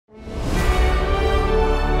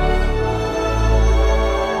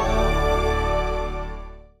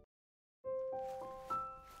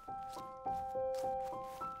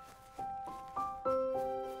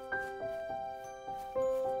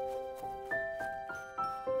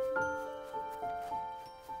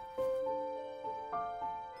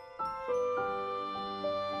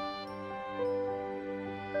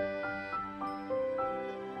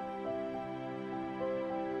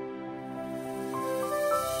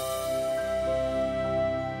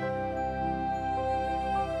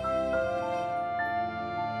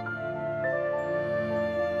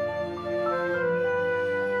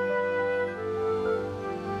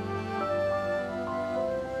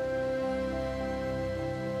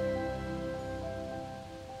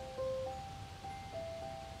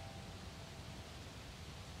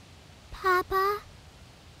Papa?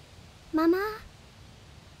 Mama?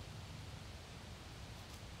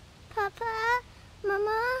 Papa?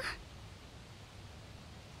 Mama?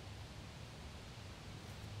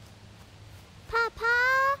 Papa?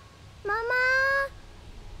 Mama?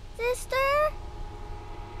 Sister?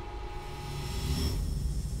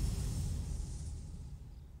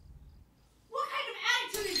 What kind of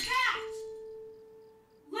attitude is that?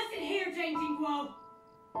 Listen here, Jane Dingguo.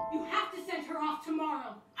 You have to send her off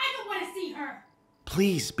tomorrow. I don't want to see her.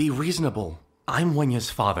 Please, be reasonable. I'm Wenya's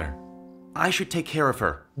father. I should take care of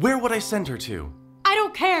her. Where would I send her to? I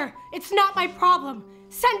don't care. It's not my problem.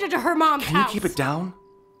 Send her to her mom's Can you house. keep it down?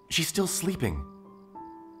 She's still sleeping.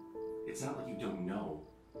 It's not like you don't know.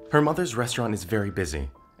 Her mother's restaurant is very busy,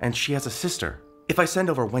 and she has a sister. If I send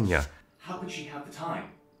over Wenya, how could she have the time?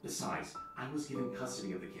 Besides, I was given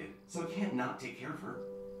custody of the kid, so I can't not take care of her.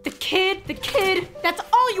 The kid, that's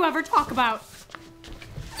all you ever talk about.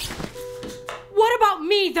 What about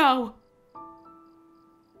me, though?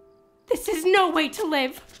 This is no way to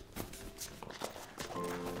live.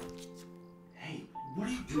 Hey, what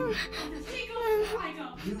are you doing? She goes, I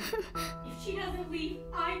go. If she doesn't leave,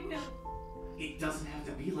 I will. It doesn't have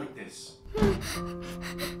to be like this.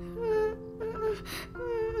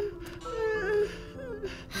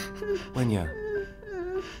 Wenya.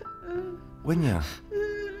 Wenya.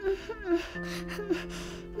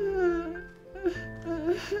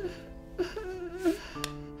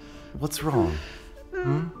 What's wrong?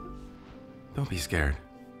 Don't be scared.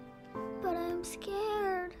 But I'm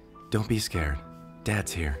scared. Don't be scared.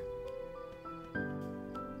 Dad's here.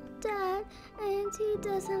 Dad, Auntie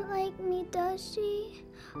doesn't like me, does she?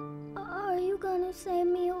 Are you gonna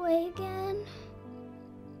send me away again?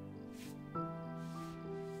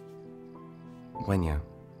 Wenya,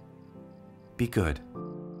 be good.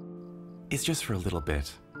 It's just for a little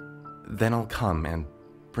bit. Then I'll come and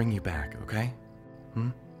bring you back, okay?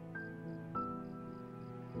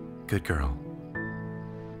 Good girl.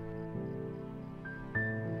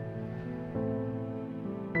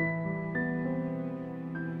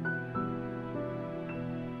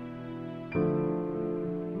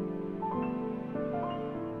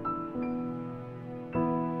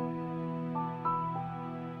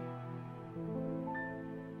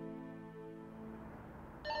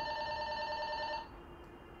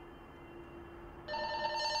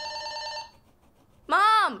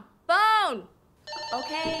 Mom! Phone!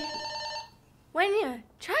 Okay. Wenya,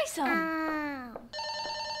 try some. Ow.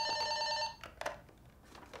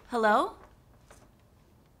 Hello?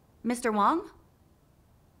 Mr. Wong?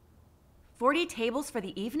 40 tables for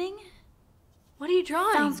the evening? What are you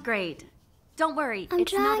drawing? Sounds great. Don't worry, I'm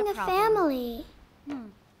it's not drawing a a problem. family.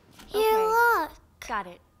 Here, Okay. look. Got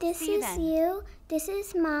it. This See you is then. you, this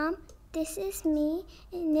is Mom, this is me,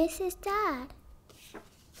 and this is Dad.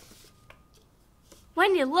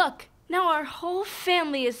 Wenya, look. Now our whole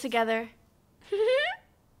family is together.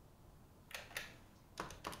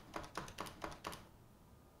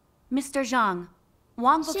 Mr. Zhang,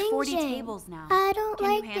 Wong booked Xing 40 Xing, tables now. I don't Can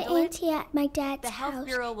you like the handle it? auntie at my dad's The health house.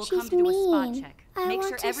 bureau will She's come to do a spot mean. check. I Make want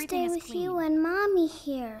sure to everything stay is with you clean. and Mommy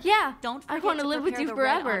here. Yeah. Don't I forget want to to live with prepare you the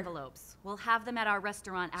red forever. envelopes. We'll have them at our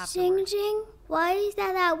restaurant Xing afterwards. Xing, why is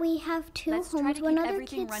that we have two Let's try homes to when keep other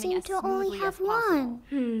everything kids running seem as to only smoothly have as possible.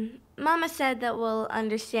 one? Mama said that we'll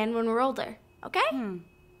understand when we're older, okay?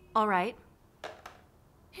 All right.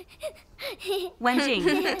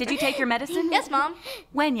 Wenjing, did you take your medicine? Yes, Mom.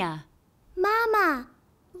 Wenya. Mama,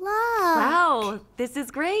 look. Wow, this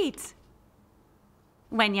is great.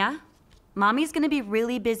 Wenya, Mommy's gonna be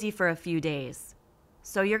really busy for a few days.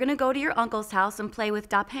 So you're gonna go to your uncle's house and play with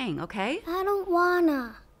Da Peng, okay? I don't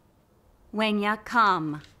wanna. Wenya,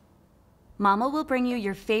 come. Mama will bring you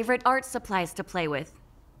your favorite art supplies to play with.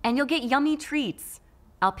 And you'll get yummy treats.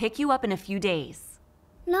 I'll pick you up in a few days.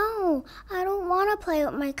 No, I don't want to play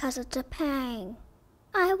with my cousin Topang.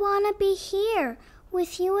 I want to be here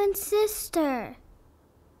with you and sister.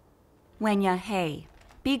 Wenya, hey,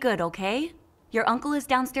 be good, okay? Your uncle is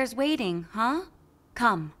downstairs waiting, huh?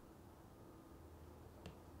 Come.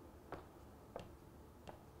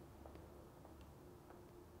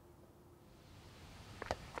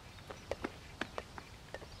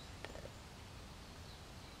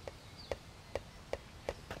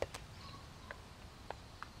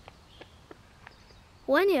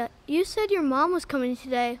 Wenya, you said your mom was coming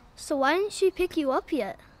today, so why didn't she pick you up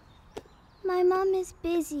yet? My mom is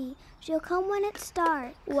busy. She'll come when it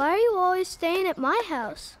starts. Why are you always staying at my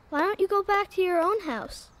house? Why don't you go back to your own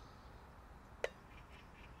house?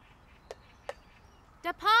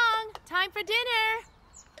 Dapong, time for dinner.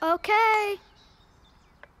 Okay.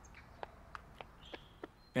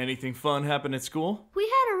 Anything fun happen at school? We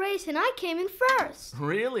had a race and I came in first.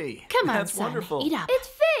 Really? Come on, That's son. wonderful. Eat up. It's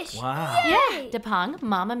fish. Wow. Yeah, DePong,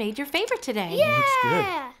 Mama made your favorite today.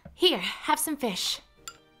 Yeah. Here, have some fish.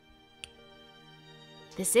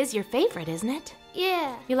 This is your favorite, isn't it?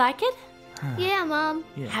 Yeah. You like it? Yeah, Mom.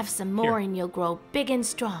 Yeah. Have some more Here. and you'll grow big and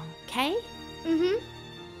strong, okay? Mm-hmm.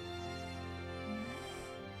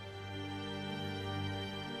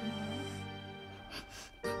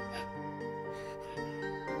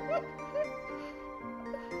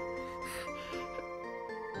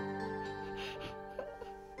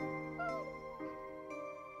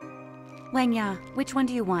 Wenya, which one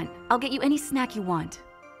do you want? I'll get you any snack you want.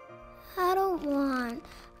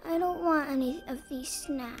 I don't want any of these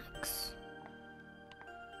snacks.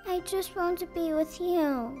 I just want to be with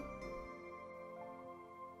you.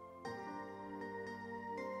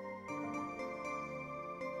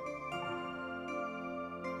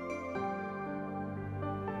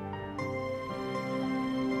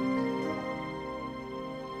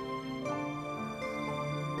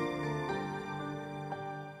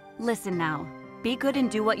 Listen now. Be good and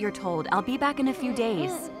do what you're told. I'll be back in a few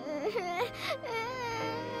days.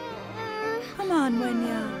 Come on,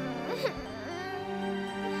 Wenya.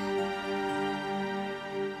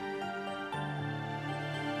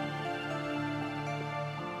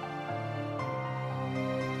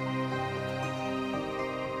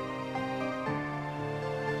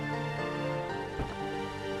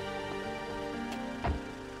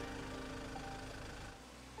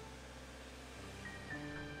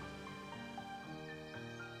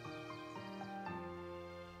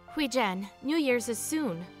 Hui Jen, New Year's is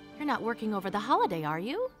soon. You're not working over the holiday, are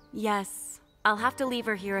you? Yes. I'll have to leave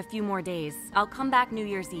her here a few more days. I'll come back New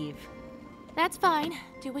Year's Eve. That's fine.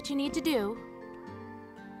 Do what you need to do.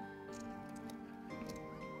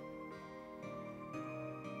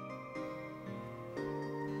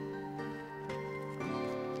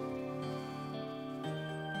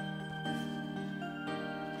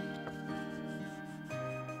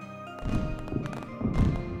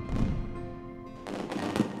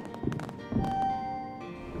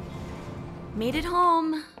 Made it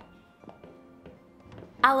home.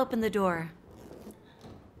 I'll open the door.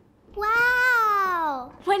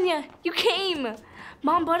 Wow! Wenya, you came!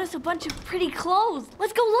 Mom bought us a bunch of pretty clothes.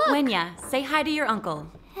 Let's go look! Wenya, say hi to your uncle.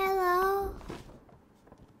 Hello?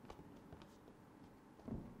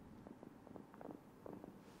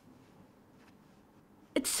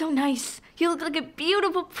 It's so nice. You look like a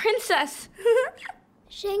beautiful princess.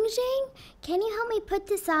 Xing Xing, can you help me put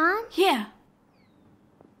this on? Yeah.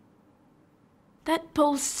 That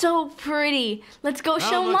bow's so pretty. Let's go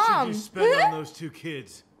show How much Mom. did you spend on those two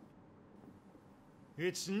kids?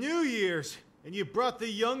 It's New Year's, and you brought the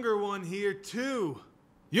younger one here too.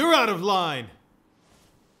 You're out of line.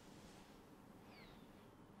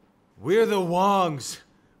 We're the Wongs.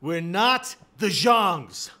 We're not the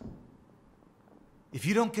Zhongs. If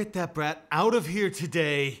you don't get that brat out of here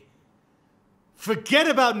today, forget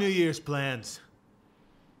about New Year's plans.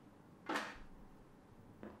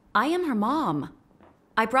 I am her mom.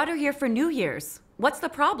 I brought her here for New Year's. What's the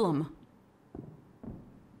problem?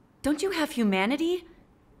 Don't you have humanity?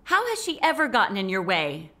 How has she ever gotten in your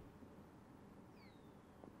way?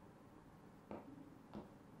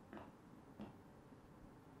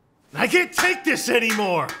 I can't take this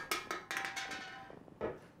anymore!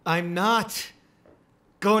 I'm not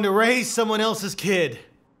going to raise someone else's kid.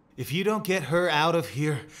 If you don't get her out of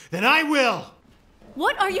here, then I will!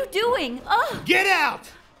 What are you doing? Ugh! Get out!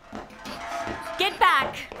 Get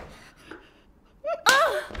back!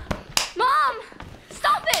 Ugh! Mom!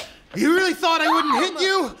 Stop it! You really thought I wouldn't hit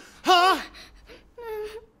you? Huh?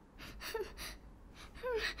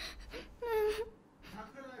 How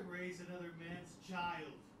could I raise another man's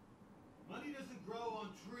child? Money doesn't grow on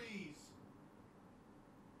trees.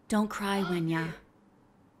 Don't cry, Wenya.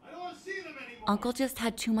 I don't want to see them anymore. Uncle just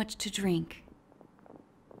had too much to drink.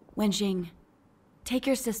 Wenjing, take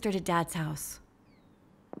your sister to Dad's house.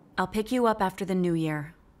 I'll pick you up after the New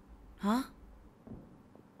Year. Huh?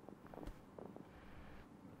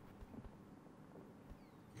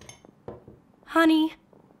 Honey,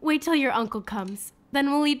 wait till your uncle comes.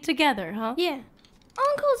 Then we'll eat together, huh? Yeah.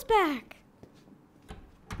 Uncle's back.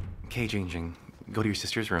 Okay, Jing, go to your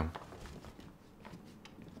sister's room.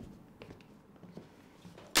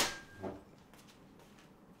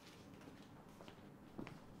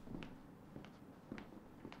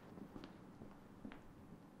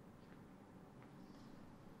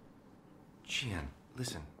 Jian,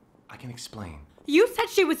 listen, I can explain. You said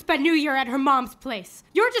she would spend New Year at her mom's place.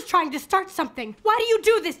 You're just trying to start something. Why do you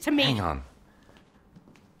do this to me? Hang on.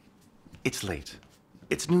 It's late.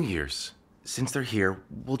 It's New Year's. Since they're here,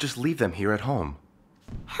 we'll just leave them here at home.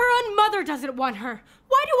 Her own mother doesn't want her.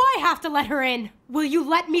 Why do I have to let her in? Will you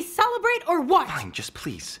let me celebrate or what? Fine, just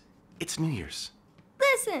please. It's New Year's.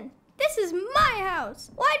 Listen, this is my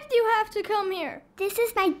house. Why did you have to come here? This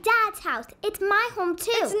is my dad's house. It's my home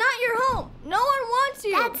too. It's not your home. No one wants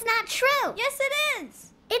you. That's not true. Yes, it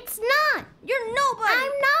is. It's not. You're nobody.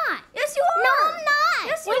 I'm not. Yes, you are. No, I'm not.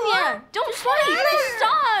 Yes, you Wenya, are. don't Just fight. come here.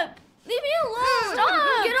 Stop. Leave me alone. Stop.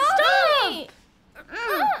 Get off me.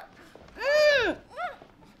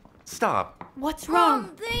 Stop. What's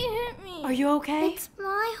wrong? They hit me. Are you okay? It's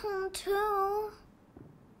my home too.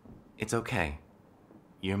 It's okay.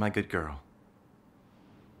 You're my good girl.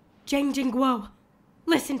 Jang Jingguo,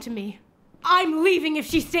 listen to me. I'm leaving if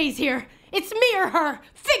she stays here. It's me or her.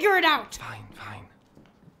 Figure it out. Fine, fine.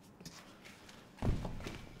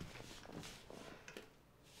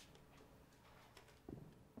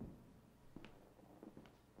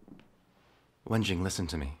 Wenjing, listen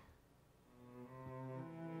to me.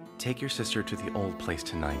 Take your sister to the old place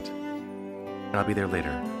tonight, and I'll be there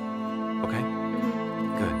later. Okay?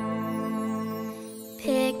 Good.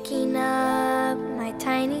 Picking up my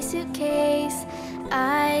tiny suitcase,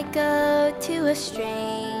 I go to a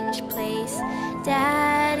strange place.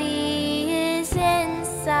 Daddy is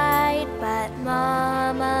inside, but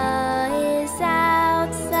Mama is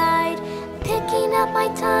outside. Picking up my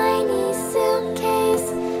tiny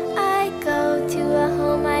suitcase, I go to a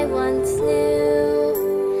home I once knew.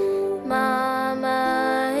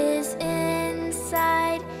 Mama is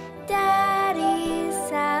inside,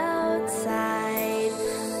 Daddy's outside.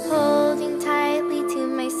 Holding tightly to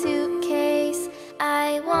my suitcase,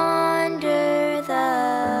 I wander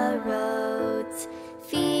the roads,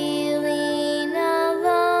 feeling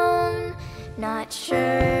alone, not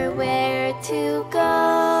sure where to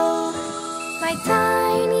go. My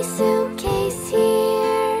tiny suitcase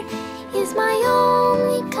here is my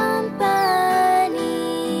only company.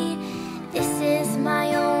 This is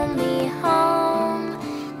my only home,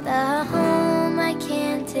 the home I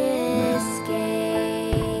can't escape.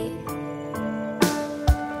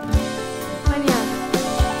 Wenya,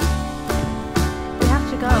 we have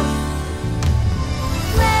to go.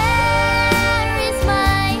 Where is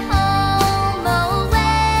my home? Oh,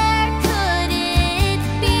 where could it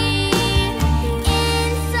be? In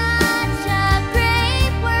such a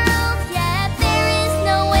great world, yet there is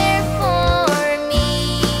nowhere for me.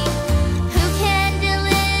 Who can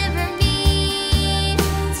deliver me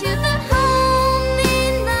to the home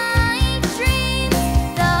in my dreams?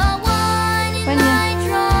 The one in Wenya, my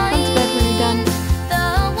drawings. come to bed when you're done. The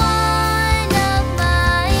one of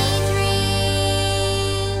my dreams.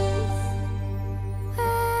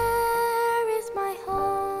 Where is my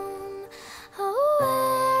home? Oh,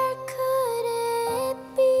 where could it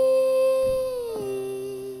be?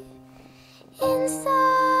 In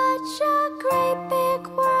such a great big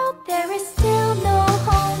world, there is still no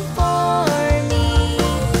home for me.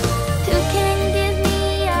 Who can give me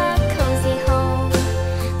a cozy home?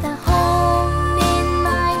 The home in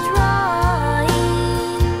my drawings.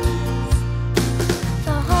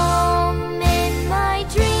 The home in my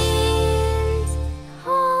dreams.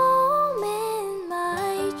 Home in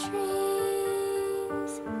my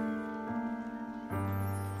dreams.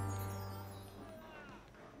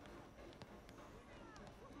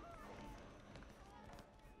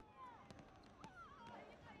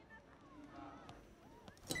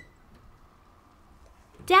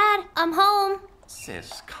 Dad, I'm home.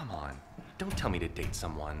 Sis, come on. Don't tell me to date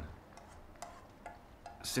someone.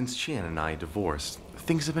 Since Chian and I divorced,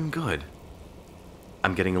 things have been good.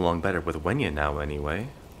 I'm getting along better with Wenya now, anyway.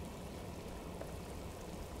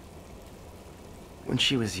 When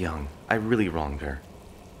she was young, I really wronged her.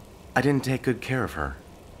 I didn't take good care of her.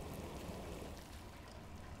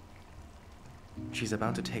 She's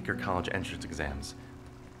about to take her college entrance exams,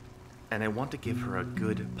 and I want to give her a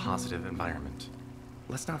good, positive environment.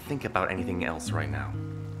 Let's not think about anything else right now.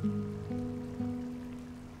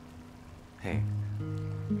 Hey,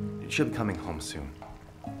 she'll be coming home soon.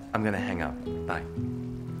 I'm gonna hang up. Bye.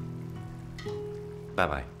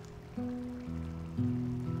 Bye-bye.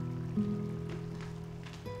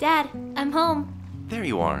 Dad, I'm home. There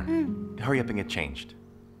you are. Hurry up and get changed.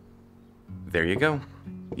 There you go.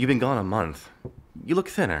 You've been gone a month. You look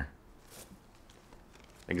thinner.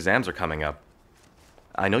 Exams are coming up.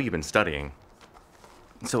 I know you've been studying.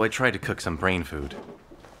 So I tried to cook some brain food.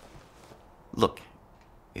 Look,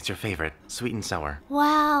 it's your favorite, sweet and sour.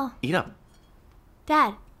 Wow. Eat up.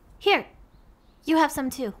 Dad, here. You have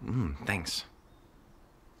some too. Thanks.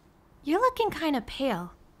 You're looking kind of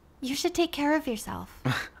pale. You should take care of yourself.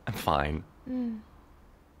 I'm fine.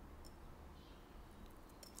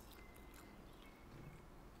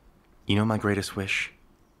 You know my greatest wish?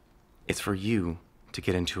 It's for you to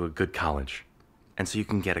get into a good college, and so you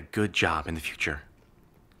can get a good job in the future.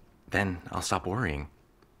 Then I'll stop worrying.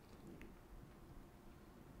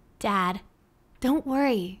 Dad, don't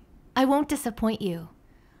worry. I won't disappoint you.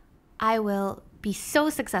 I will be so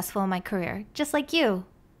successful in my career, just like you.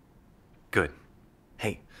 Good.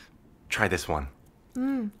 Hey, try this one.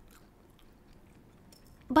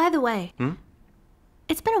 By the way, Hmm?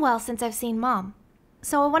 it's been a while since I've seen Mom,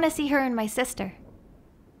 so I want to see her and my sister.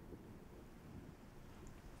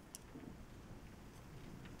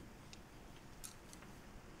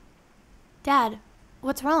 Dad,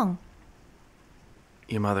 what's wrong?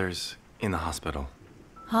 Your mother's in the hospital.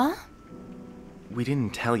 Huh? We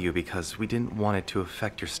didn't tell you because we didn't want it to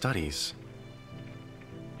affect your studies.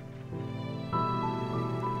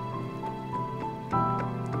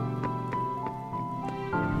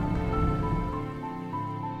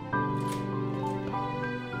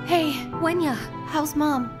 Hey, Wenya, how's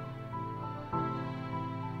Mom?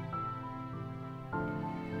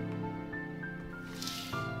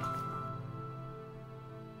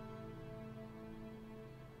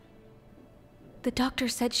 The doctor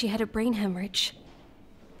said she had a brain hemorrhage.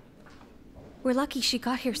 We're lucky she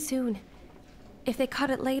got here soon. If they caught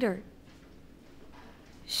it later,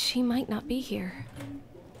 she might not be here.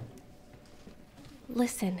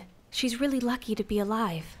 Listen, she's really lucky to be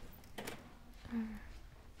alive.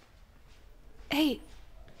 Hey,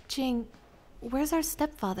 Jing, where's our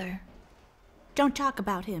stepfather? Don't talk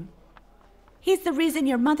about him. He's the reason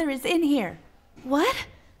your mother is in here. What?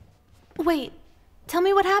 Wait, tell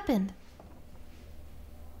me what happened.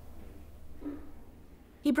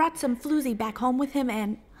 He brought some floozy back home with him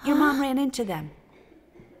and your mom ran into them.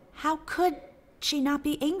 How could she not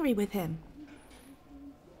be angry with him?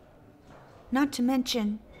 Not to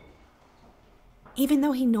mention, even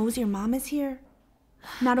though he knows your mom is here,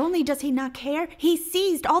 not only does he not care, he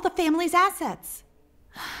seized all the family's assets.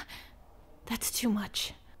 That's too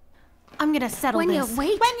much. I'm gonna settle Wenya, this.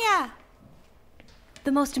 wait! Wenya!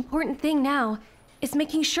 The most important thing now is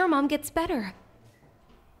making sure Mom gets better.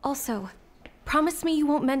 Also, promise me you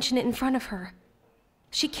won't mention it in front of her.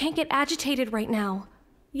 She can't get agitated right now.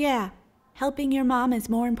 Yeah, helping your mom is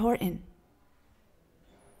more important.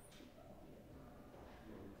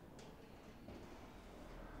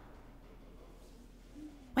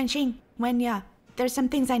 Wenya, there's some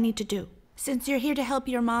things I need to do. Since you're here to help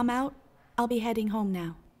your mom out, I'll be heading home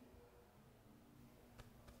now.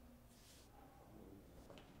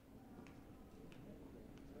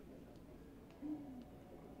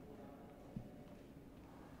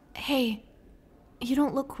 Hey, you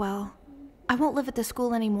don't look well. I won't live at the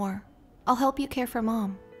school anymore. I'll help you care for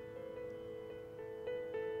Mom.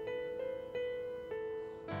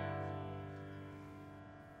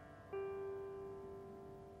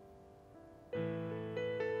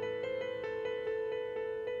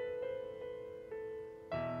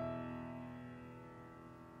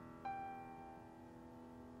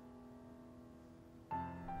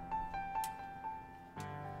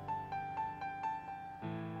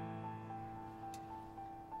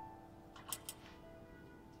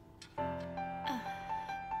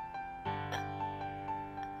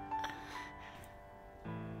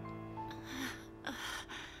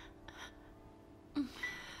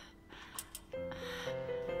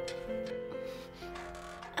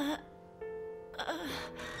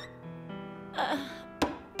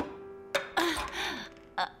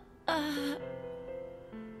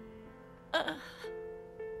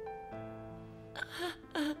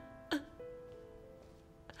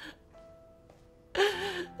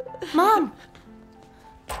 Mom!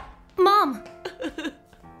 Mom!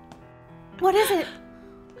 What is it?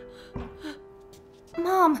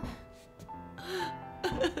 Mom!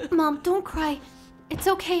 Mom, don't cry. It's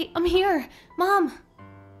okay. I'm here. Mom!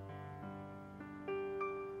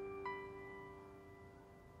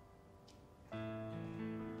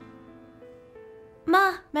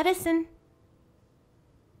 Ma, medicine.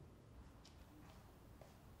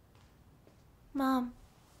 Mom,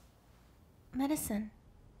 medicine.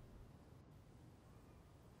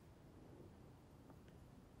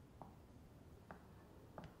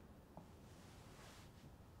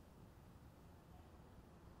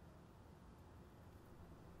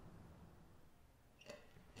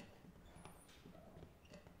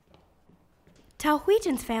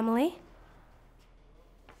 Taohuijan's family.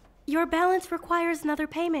 Your balance requires another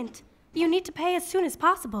payment. You need to pay as soon as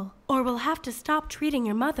possible, or we'll have to stop treating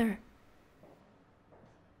your mother.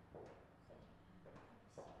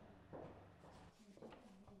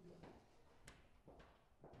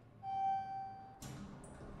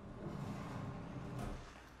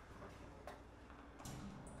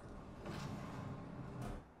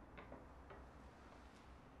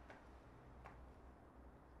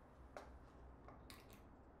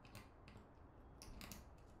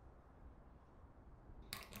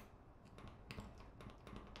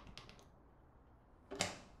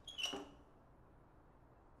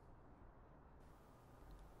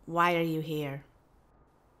 Why are you here?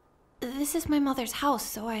 This is my mother's house,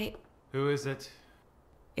 so I... Who is it?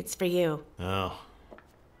 It's for you. Oh.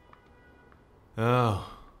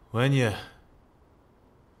 Oh, Wenya.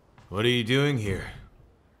 What are you doing here?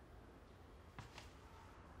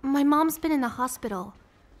 My mom's been in the hospital,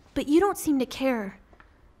 but you don't seem to care.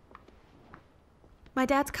 My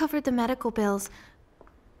dad's covered the medical bills,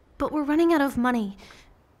 but we're running out of money.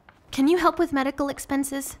 Can you help with medical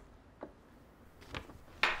expenses?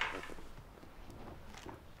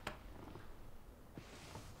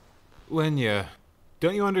 Wenya,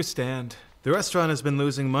 don't you understand? The restaurant has been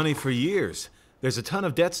losing money for years. There's a ton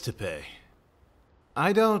of debts to pay.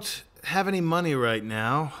 I don't have any money right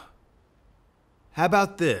now. How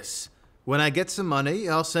about this? When I get some money,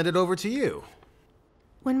 I'll send it over to you.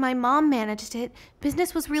 When my mom managed it,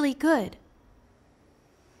 business was really good.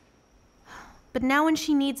 But now when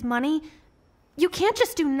she needs money, you can't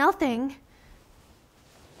just do nothing.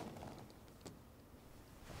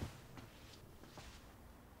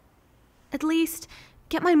 At least,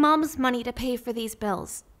 get my mom's money to pay for these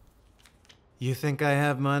bills. You think I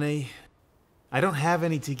have money? I don't have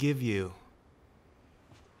any to give you.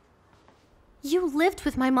 You lived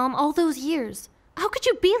with my mom all those years. How could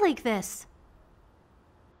you be like this?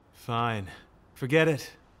 Fine. Forget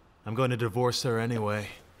it. I'm going to divorce her anyway.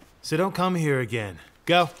 So don't come here again.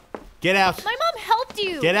 Go. Get out. My mom helped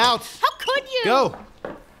you. Get out. How could you? Go.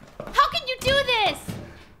 How can you do this?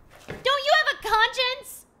 Don't you have a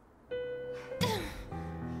conscience?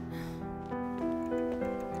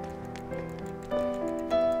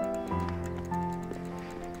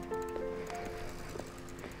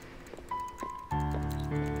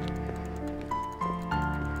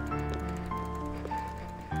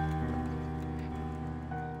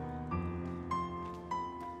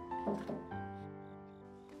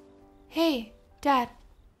 Hey, Dad.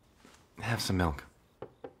 Have some milk.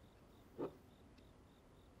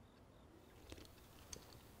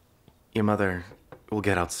 Your mother will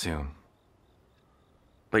get out soon.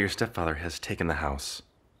 But your stepfather has taken the house.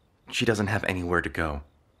 She doesn't have anywhere to go.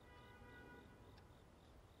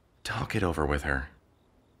 Talk it over with her.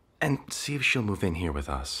 And see if she'll move in here with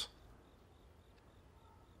us.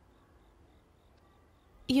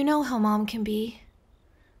 You know how Mom can be.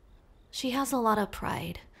 She has a lot of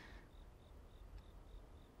pride.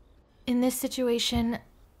 In this situation,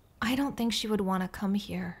 I don't think she would want to come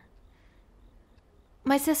here.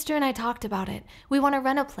 My sister and I talked about it. We want to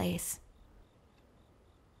rent a place.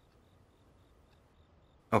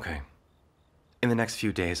 Okay. In the next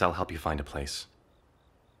few days, I'll help you find a place.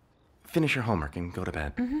 Finish your homework and go to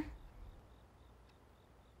bed. Mm-hmm.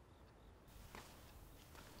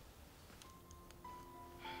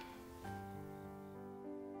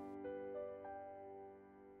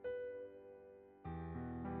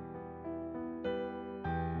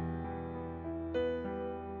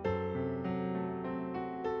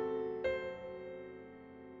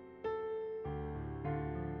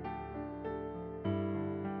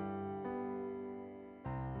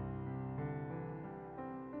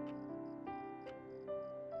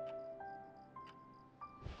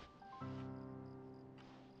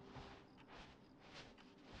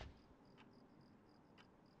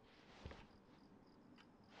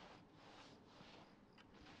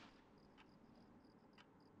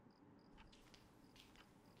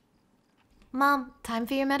 Mom, time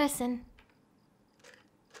for your medicine.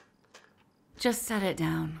 Just set it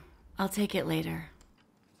down. I'll take it later.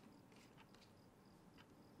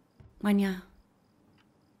 Wenya,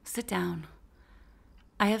 sit down.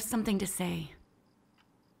 I have something to say.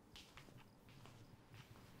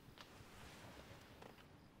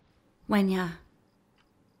 Wenya,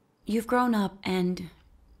 you've grown up and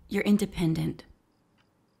you're independent.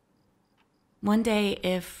 One day,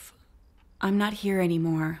 if I'm not here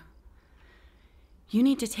anymore, you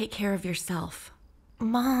need to take care of yourself.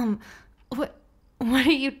 Mom, what are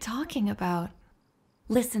you talking about?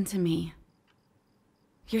 Listen to me.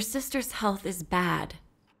 Your sister's health is bad.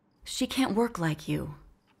 She can't work like you.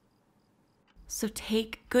 So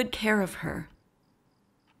take good care of her.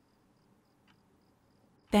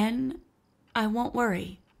 Then I won't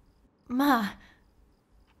worry. Ma,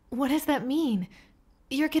 what does that mean?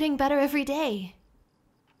 You're getting better every day.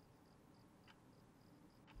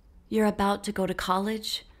 You're about to go to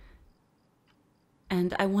college,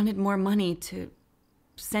 and I wanted more money to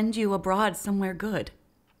send you abroad somewhere good.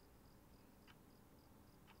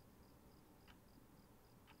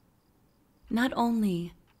 Not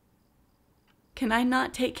only can I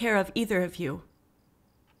not take care of either of you,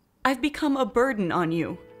 I've become a burden on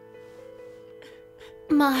you.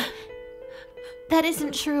 Ma, that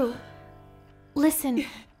isn't true. Listen,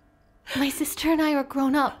 My sister and I are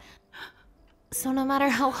grown up. So no matter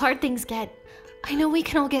how hard things get, I know we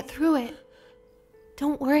can all get through it.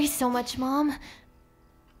 Don't worry so much, Mom.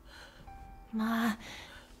 Ma,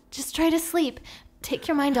 just try to sleep. Take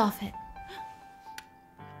your mind off it.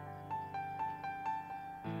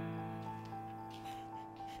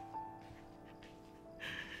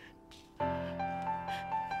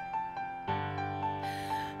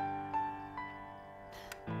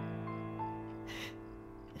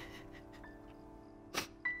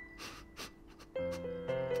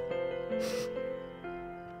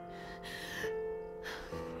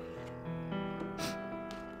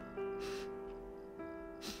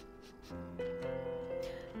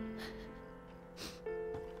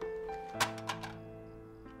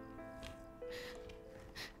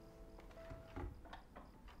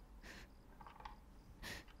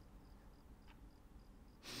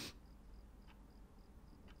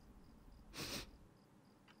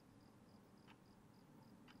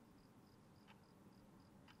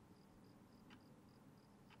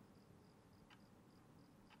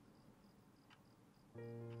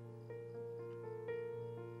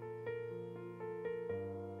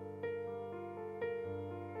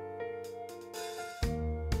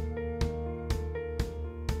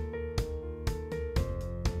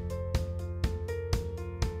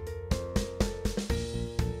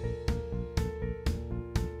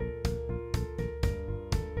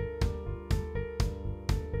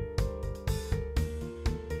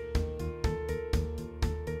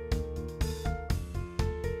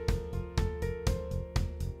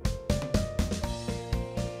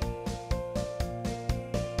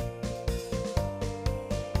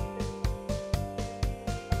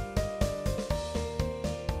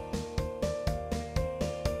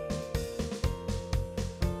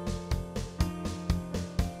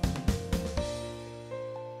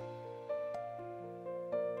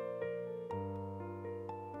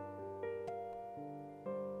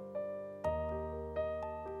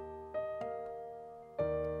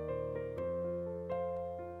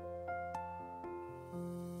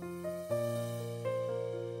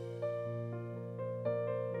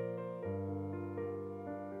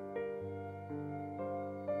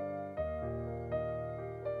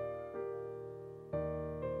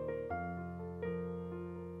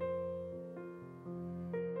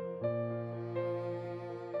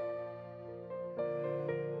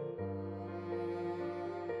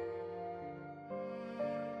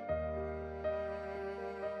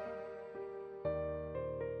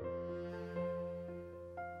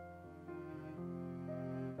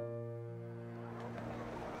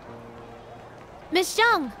 Miss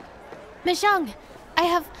Zhang! Miss Zhang, I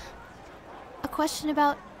have a question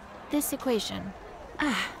about this equation.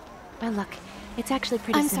 Well, look, it's actually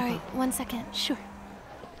pretty I'm simple. sorry, 1 second. Sure.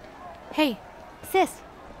 Hey, sis,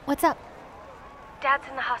 what's up? Dad's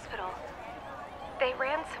in the hospital. They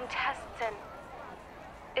ran some tests and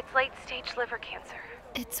it's late-stage liver cancer.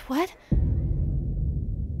 It's what?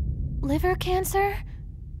 Liver cancer?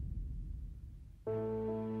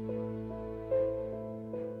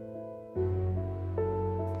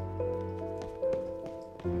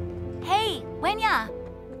 Hey, Wenya!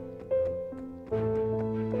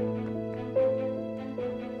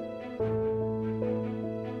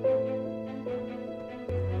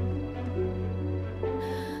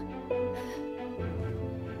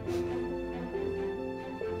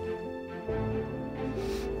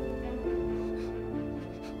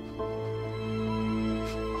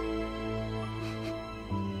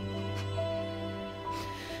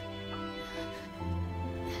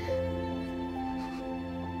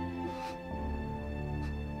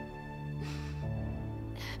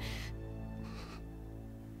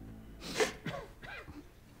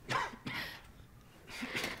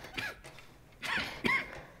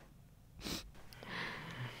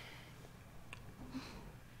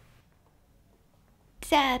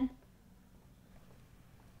 Dad.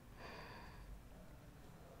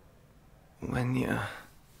 Wenya,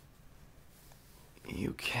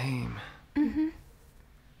 you came. Mm-hmm.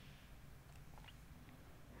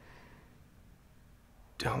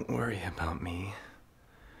 Don't worry about me.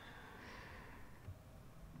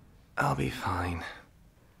 I'll be fine.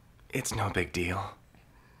 It's no big deal.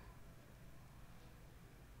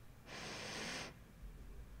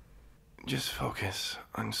 Just focus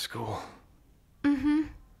on school. Mm-hmm.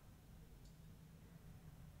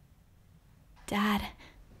 Dad,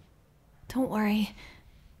 don't worry.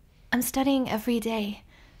 I'm studying every day.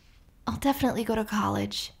 I'll definitely go to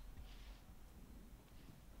college.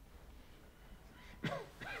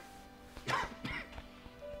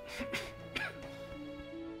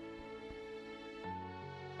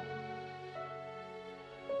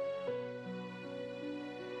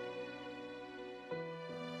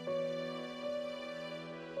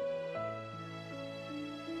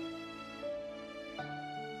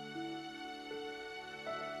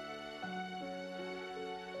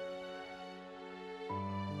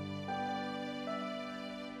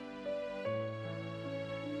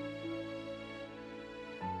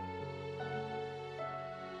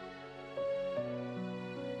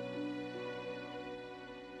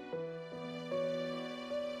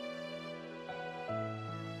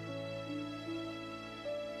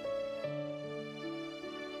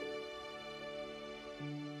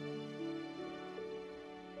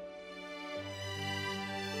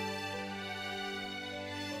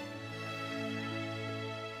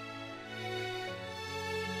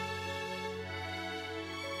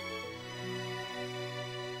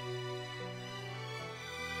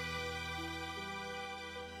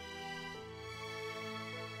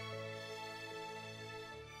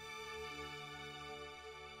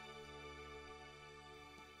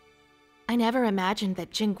 I never imagined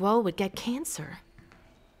that Jingguo would get cancer.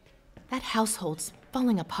 That household's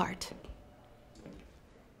falling apart.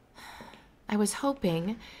 I was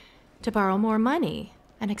hoping to borrow more money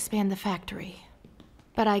and expand the factory.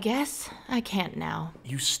 But I guess I can't now.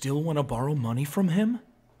 You still want to borrow money from him?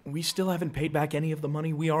 We still haven't paid back any of the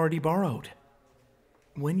money we already borrowed.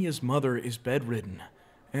 Wenya's mother is bedridden,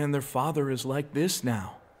 and their father is like this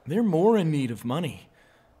now. They're more in need of money.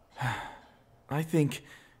 I think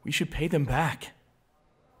we should pay them back.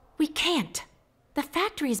 We can't. The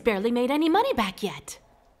factory's barely made any money back yet.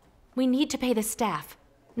 We need to pay the staff.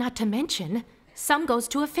 Not to mention, some goes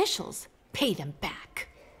to officials. Pay them back.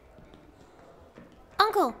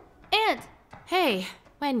 Uncle! Aunt! Hey,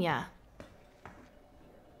 Wenya.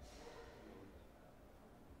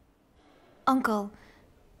 Uncle,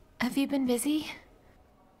 have you been busy?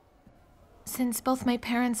 Since both my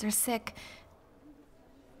parents are sick,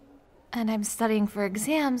 and I'm studying for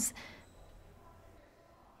exams,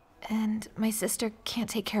 and my sister can't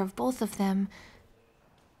take care of both of them,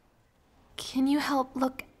 can you help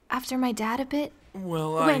look after my dad a bit?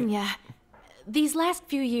 Well, Wenya, these last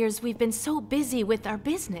few years we've been so busy with our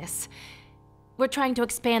business. We're trying to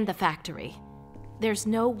expand the factory. There's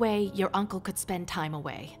no way your uncle could spend time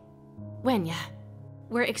away. Wenya,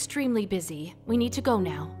 we're extremely busy. We need to go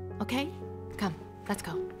now, okay? Come, let's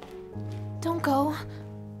go. Don't go.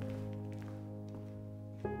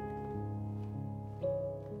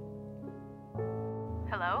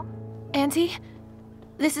 Hello? Auntie,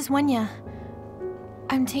 this is Wenya.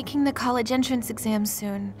 I'm taking the college entrance exam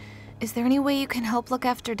soon. Is there any way you can help look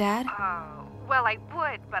after Dad? Well, I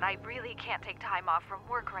would, but I really can't take time off from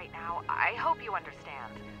work right now. I hope you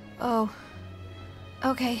understand. Oh,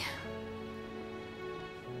 okay.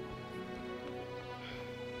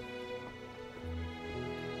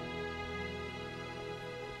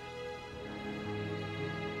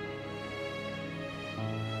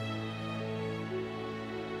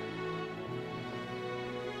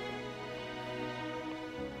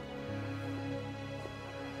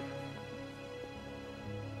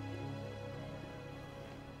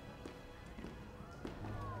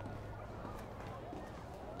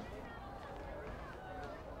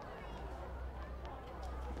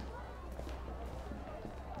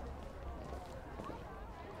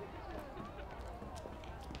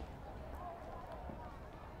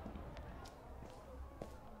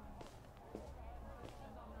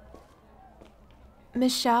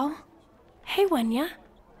 Miss Xiao? Hey, Wenya.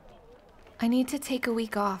 I need to take a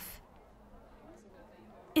week off.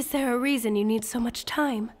 Is there a reason you need so much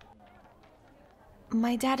time?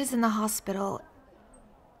 My dad is in the hospital,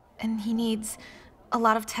 and he needs a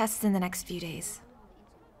lot of tests in the next few days.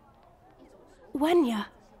 Wenya,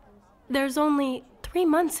 there's only 3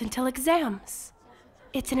 months until exams.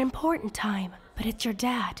 It's an important time, but it's your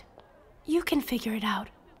dad. You can figure it out.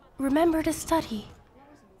 Remember to study.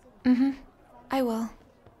 Mm-hmm. I will.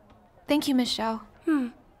 Thank you, Miss Xiao.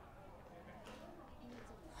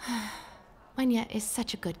 Wenya is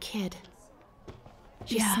such a good kid.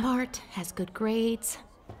 She's smart, has good grades,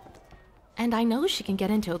 and I know she can get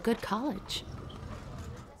into a good college.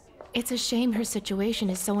 It's a shame her situation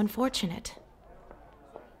is so unfortunate.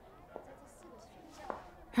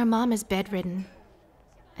 Her mom is bedridden,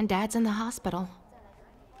 and Dad's in the hospital.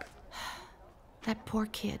 That poor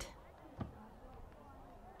kid.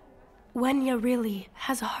 Wenya really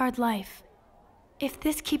has a hard life. If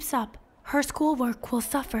this keeps up, her schoolwork will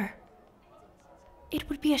suffer. It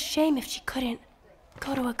would be a shame if she couldn't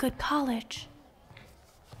go to a good college.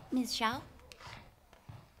 Ms. Xiao?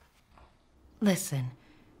 Listen,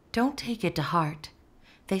 don't take it to heart.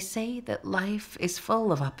 They say that life is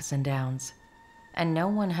full of ups and downs, and no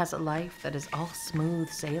one has a life that is all smooth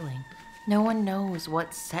sailing. No one knows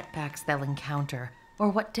what setbacks they'll encounter or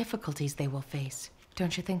what difficulties they will face.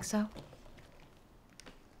 Don't you think so?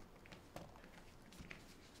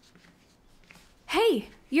 Hey,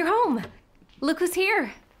 you're home. Look who's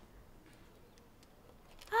here.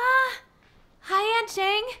 Hi, Aunt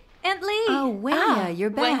Chang. Aunt Lee. Oh, Wenya, you're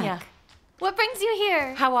back. Wenya. What brings you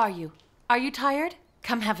here? How are you? Are you tired?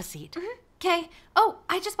 Come have a seat. Okay. Oh,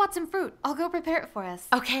 I just bought some fruit. I'll go prepare it for us.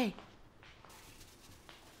 Okay.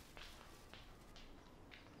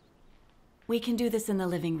 We can do this in the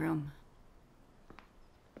living room.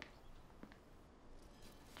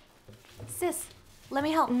 Sis, let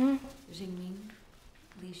me help. Jingming,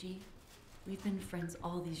 Liji, we've been friends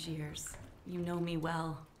all these years. You know me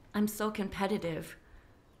well. I'm so competitive.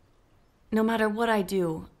 No matter what I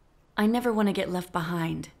do, I never want to get left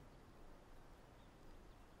behind.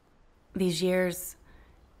 These years,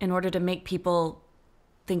 in order to make people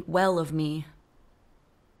think well of me,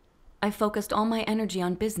 I focused all my energy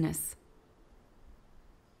on business.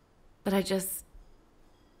 But I just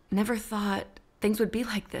never thought things would be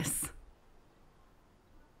like this.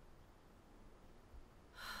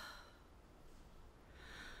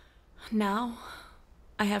 Now,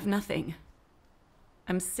 I have nothing.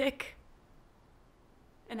 I'm sick,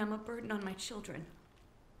 and I'm a burden on my children.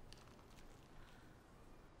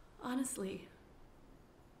 Honestly,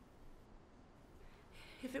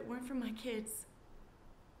 if it weren't for my kids,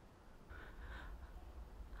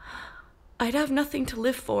 I'd have nothing to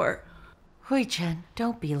live for. Hui-chen,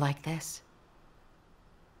 don't be like this.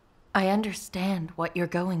 I understand what you're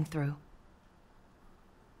going through.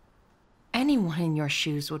 Anyone in your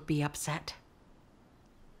shoes would be upset.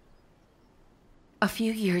 A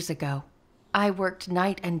few years ago, I worked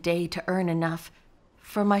night and day to earn enough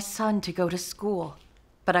for my son to go to school,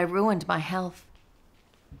 but I ruined my health.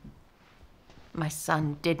 My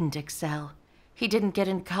son didn't excel. He didn't get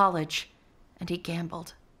into college, and he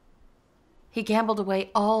gambled. He gambled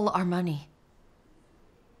away all our money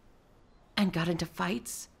and got into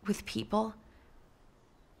fights with people.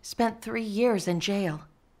 Spent 3 years in jail.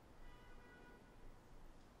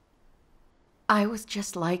 I was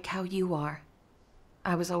just like how you are.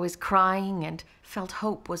 I was always crying and felt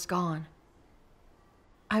hope was gone.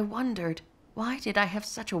 I wondered, why did I have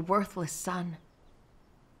such a worthless son?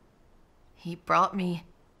 He brought me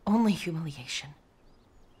only humiliation.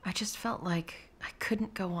 I just felt like I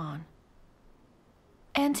couldn't go on.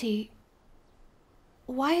 Auntie,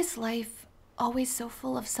 why is life always so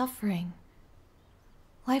full of suffering?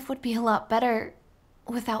 Life would be a lot better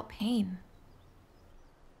without pain.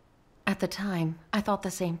 At the time, I thought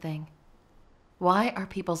the same thing. Why are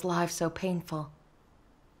people's lives so painful?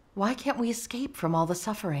 Why can't we escape from all the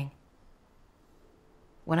suffering?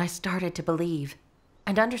 When I started to believe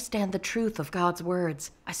and understand the truth of God's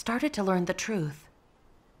words, I started to learn the truth.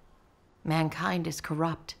 Mankind is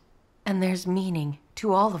corrupt, and there's meaning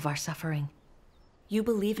to all of our suffering. You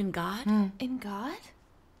believe in God? In God?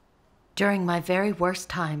 During my very worst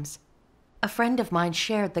times, a friend of mine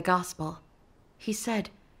shared the gospel. He said,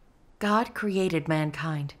 God created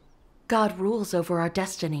mankind. God rules over our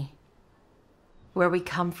destiny. Where we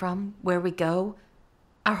come from, where we go,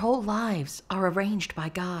 our whole lives are arranged by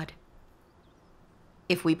God.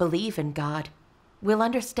 If we believe in God, we'll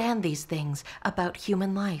understand these things about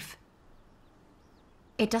human life.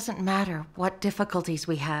 It doesn't matter what difficulties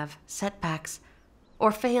we have, setbacks,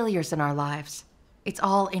 or failures in our lives. It's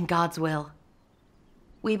all in God's will.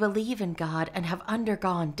 We believe in God and have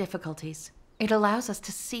undergone difficulties. It allows us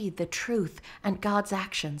to see the truth and God's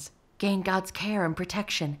actions, gain God's care and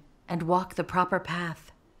protection, and walk the proper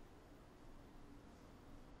path.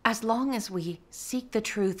 As long as we seek the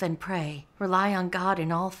truth and pray, rely on God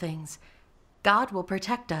in all things, God will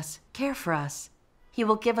protect us, care for us. He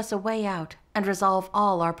will give us a way out and resolve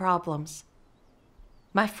all our problems.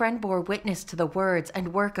 My friend bore witness to the words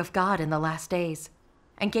and work of God in the last days,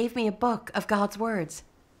 and gave me a book of God's words.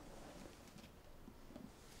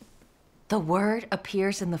 The Word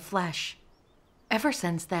appears in the flesh. Ever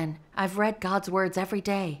since then, I've read God's words every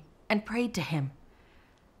day and prayed to Him.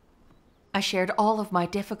 I shared all of my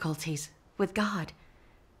difficulties with God,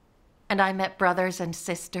 and I met brothers and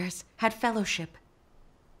sisters, had fellowship.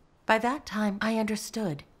 By that time, I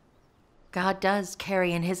understood. God does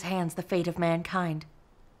carry in His hands the fate of mankind,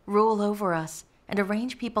 rule over us, and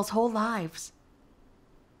arrange people's whole lives.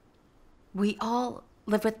 We all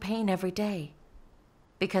live with pain every day,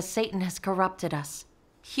 because Satan has corrupted us.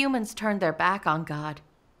 Humans turned their back on God,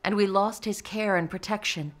 and we lost His care and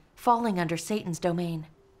protection, falling under Satan's domain.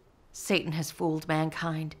 Satan has fooled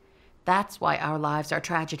mankind. That's why our lives are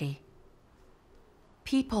tragedy.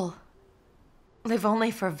 People live only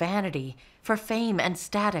for vanity, for fame and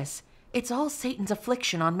status. It's all Satan's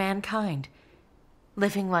affliction on mankind.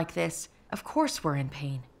 Living like this, of course we're in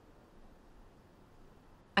pain.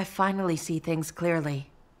 I finally see things clearly.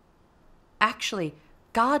 Actually,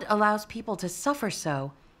 God allows people to suffer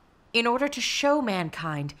so in order to show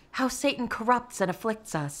mankind how Satan corrupts and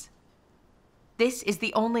afflicts us. This is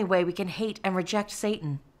the only way we can hate and reject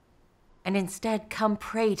Satan, and instead come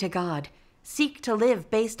pray to God, seek to live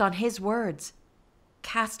based on His words,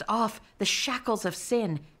 cast off the shackles of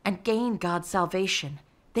sin, and gain God's salvation.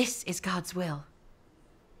 This is God's will.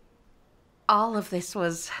 All of this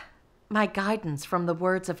was my guidance from the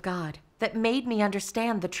words of God that made me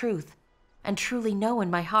understand the truth and truly know in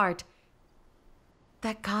my heart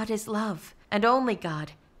that God is love, and only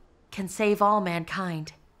God can save all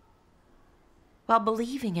mankind. While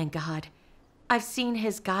believing in God, I've seen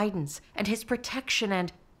His guidance and His protection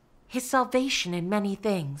and His salvation in many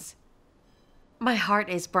things. My heart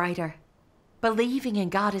is brighter. Believing in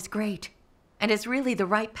God is great and is really the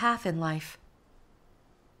right path in life.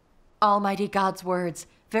 Almighty God's words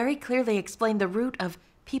very clearly explain the root of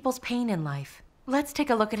people's pain in life. Let's take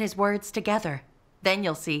a look at his words together. Then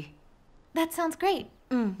you'll see. That sounds great.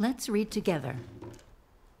 Let's read together.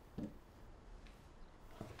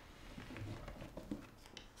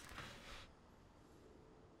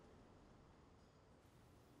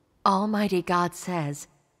 Almighty God says,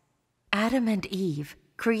 Adam and Eve,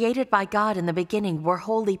 created by God in the beginning, were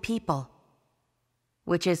holy people.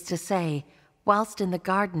 Which is to say, whilst in the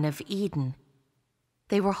Garden of Eden,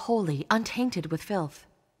 they were holy, untainted with filth.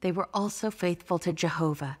 They were also faithful to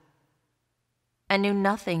Jehovah, and knew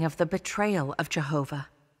nothing of the betrayal of Jehovah.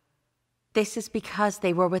 This is because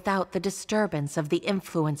they were without the disturbance of the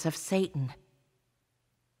influence of Satan,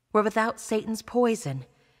 were without Satan's poison,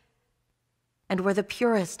 and were the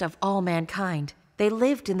purest of all mankind. They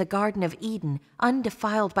lived in the Garden of Eden,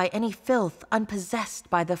 undefiled by any filth, unpossessed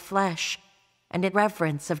by the flesh, and in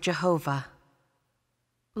reverence of Jehovah.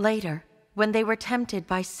 Later, when they were tempted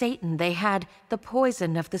by Satan, they had the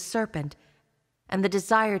poison of the serpent and the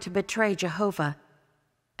desire to betray Jehovah,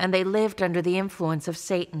 and they lived under the influence of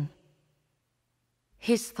Satan.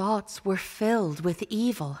 His thoughts were filled with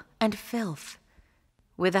evil and filth,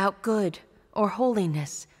 without good or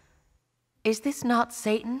holiness. Is this not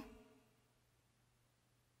Satan?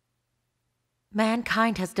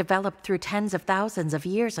 Mankind has developed through tens of thousands of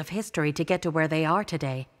years of history to get to where they are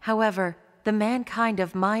today. However, the mankind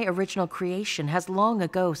of my original creation has long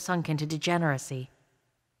ago sunk into degeneracy.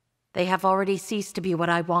 They have already ceased to be what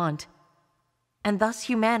I want, and thus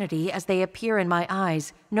humanity, as they appear in my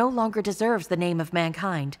eyes, no longer deserves the name of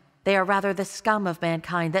mankind. They are rather the scum of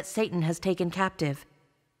mankind that Satan has taken captive.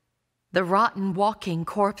 The rotten walking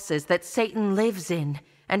corpses that Satan lives in,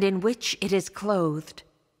 and in which it is clothed.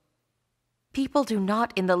 People do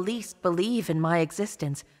not in the least believe in my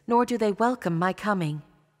existence, nor do they welcome my coming.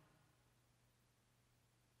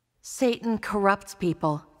 Satan corrupts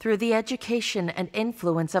people through the education and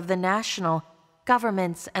influence of the national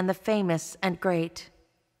governments and the famous and great.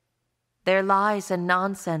 Their lies and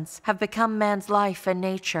nonsense have become man's life and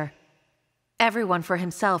nature. Everyone for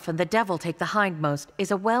himself and the devil take the hindmost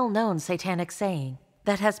is a well-known satanic saying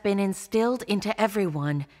that has been instilled into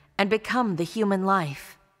everyone and become the human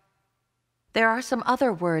life. There are some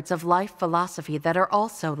other words of life philosophy that are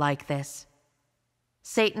also like this.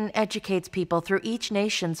 Satan educates people through each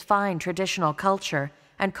nation's fine traditional culture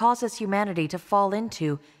and causes humanity to fall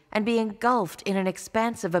into and be engulfed in an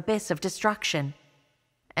expansive abyss of destruction.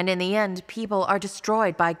 And in the end, people are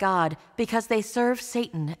destroyed by God because they serve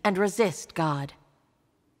Satan and resist God.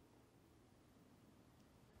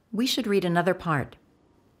 We should read another part.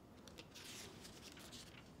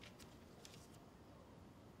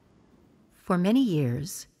 For many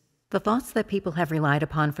years, the thoughts that people have relied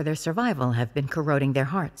upon for their survival have been corroding their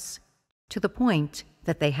hearts, to the point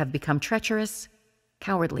that they have become treacherous,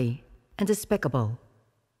 cowardly, and despicable.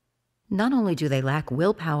 Not only do they lack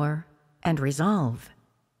willpower and resolve,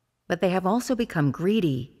 but they have also become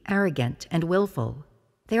greedy, arrogant, and willful.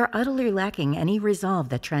 They are utterly lacking any resolve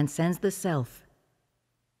that transcends the self.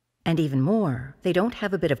 And even more, they don't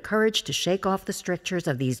have a bit of courage to shake off the strictures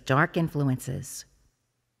of these dark influences.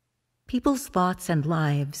 People's thoughts and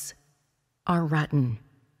lives are rotten.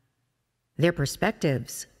 Their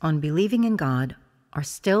perspectives on believing in God are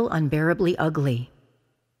still unbearably ugly.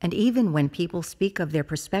 And even when people speak of their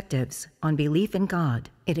perspectives on belief in God,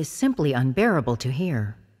 it is simply unbearable to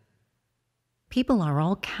hear. People are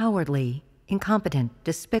all cowardly, incompetent,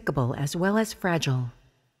 despicable, as well as fragile.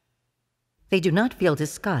 They do not feel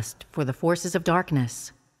disgust for the forces of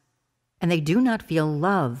darkness, and they do not feel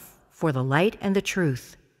love for the light and the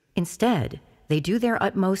truth. Instead, they do their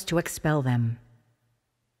utmost to expel them.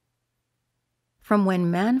 From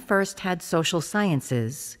when man first had social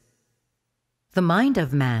sciences, the mind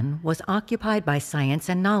of man was occupied by science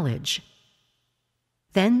and knowledge.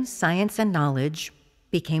 Then science and knowledge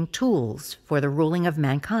became tools for the ruling of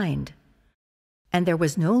mankind, and there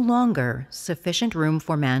was no longer sufficient room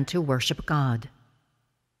for man to worship God,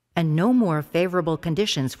 and no more favorable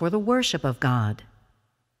conditions for the worship of God.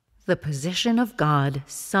 The position of God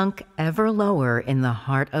sunk ever lower in the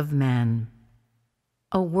heart of man.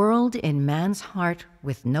 A world in man's heart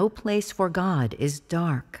with no place for God is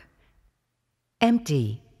dark,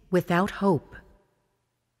 empty, without hope.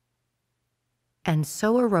 And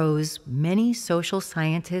so arose many social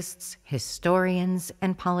scientists, historians,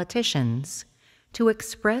 and politicians to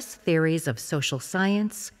express theories of social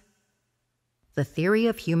science, the theory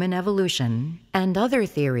of human evolution, and other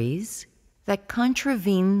theories that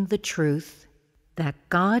contravene the truth that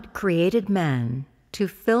God created man to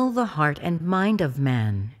fill the heart and mind of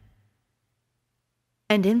man.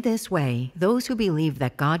 And in this way, those who believe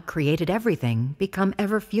that God created everything become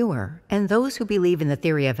ever fewer, and those who believe in the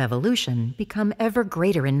theory of evolution become ever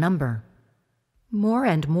greater in number. More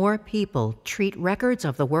and more people treat records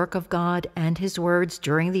of the work of God and His words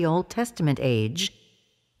during the Old Testament age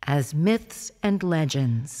as myths and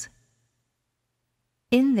legends.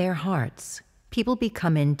 In their hearts, people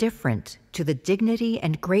become indifferent to the dignity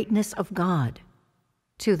and greatness of God,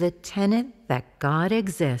 to the tenet that God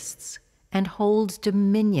exists and holds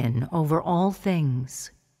dominion over all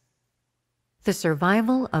things. The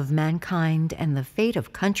survival of mankind and the fate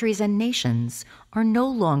of countries and nations are no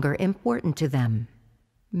longer important to them.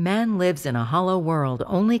 Man lives in a hollow world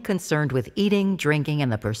only concerned with eating, drinking,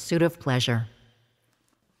 and the pursuit of pleasure.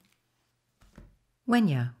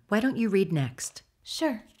 Wenya, why don't you read next?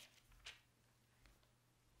 Sure.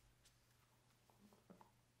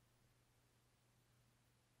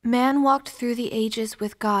 Man walked through the ages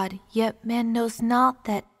with God, yet man knows not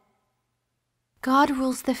that God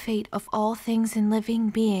rules the fate of all things and living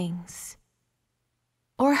beings,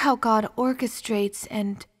 or how God orchestrates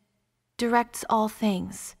and directs all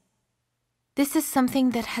things. This is something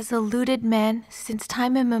that has eluded man since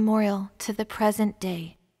time immemorial to the present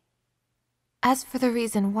day. As for the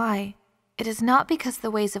reason why, it is not because the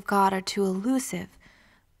ways of God are too elusive,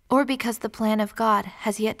 or because the plan of God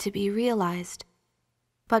has yet to be realized,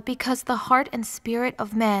 but because the heart and spirit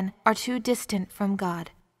of man are too distant from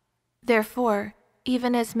God. Therefore,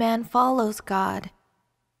 even as man follows God,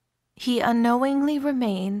 he unknowingly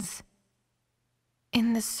remains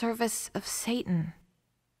in the service of Satan.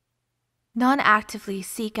 None actively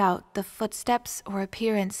seek out the footsteps or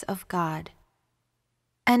appearance of God,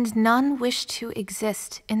 and none wish to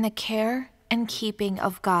exist in the care and keeping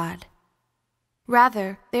of God.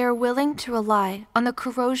 Rather, they are willing to rely on the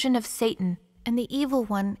corrosion of Satan and the evil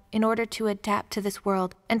one in order to adapt to this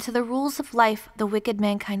world and to the rules of life the wicked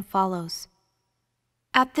mankind follows.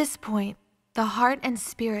 At this point, the heart and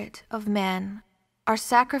spirit of man are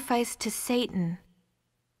sacrificed to Satan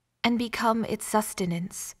and become its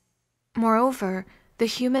sustenance. Moreover, the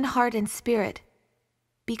human heart and spirit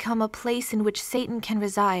become a place in which Satan can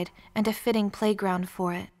reside and a fitting playground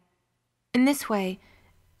for it. In this way,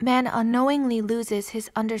 man unknowingly loses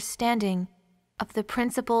his understanding of the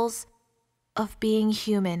principles of being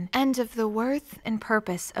human and of the worth and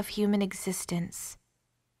purpose of human existence.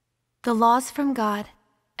 The laws from God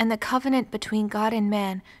and the covenant between God and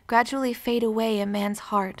man gradually fade away in man's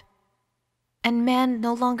heart, and man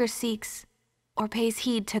no longer seeks or pays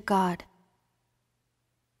heed to God.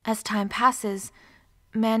 As time passes,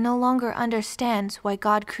 man no longer understands why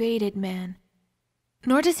God created man,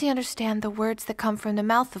 nor does he understand the words that come from the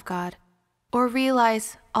mouth of God, or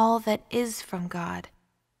realize all that is from God.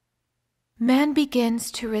 Man begins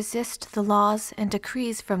to resist the laws and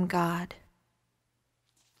decrees from God.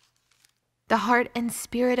 The heart and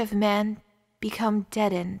spirit of man become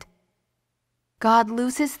deadened. God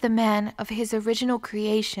loses the man of his original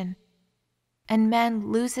creation, and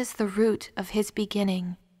man loses the root of his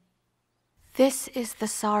beginning. This is the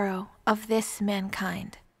sorrow of this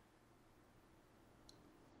mankind.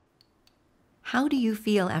 How do you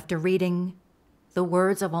feel after reading the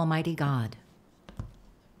words of Almighty God?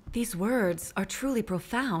 These words are truly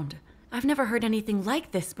profound. I've never heard anything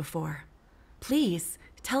like this before. Please,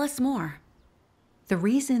 tell us more. The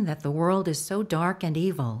reason that the world is so dark and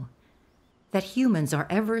evil, that humans are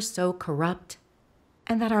ever so corrupt,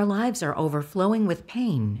 and that our lives are overflowing with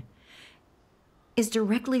pain, is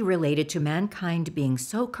directly related to mankind being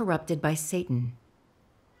so corrupted by Satan.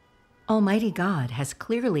 Almighty God has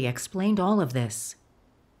clearly explained all of this.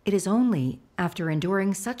 It is only after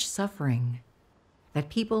enduring such suffering that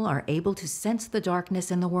people are able to sense the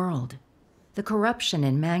darkness in the world, the corruption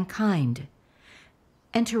in mankind,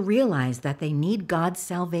 and to realize that they need God's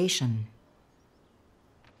salvation.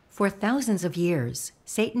 For thousands of years,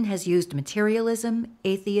 Satan has used materialism,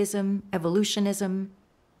 atheism, evolutionism,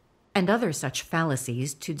 and other such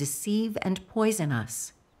fallacies to deceive and poison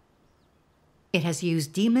us. It has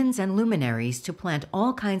used demons and luminaries to plant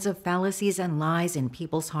all kinds of fallacies and lies in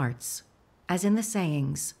people's hearts, as in the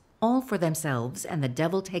sayings, all for themselves and the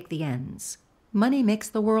devil take the ends. Money makes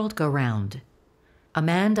the world go round. A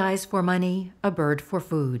man dies for money, a bird for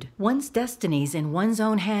food. One's destiny's in one's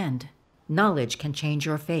own hand. Knowledge can change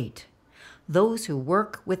your fate. Those who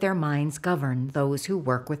work with their minds govern those who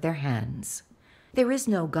work with their hands. There is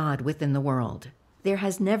no God within the world. There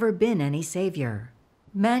has never been any savior.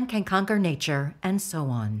 Man can conquer nature, and so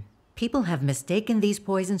on. People have mistaken these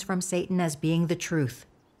poisons from Satan as being the truth.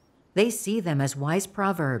 They see them as wise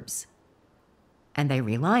proverbs, and they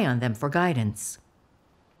rely on them for guidance.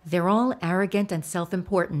 They're all arrogant and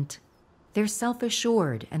self-important. They're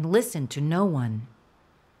self-assured and listen to no one.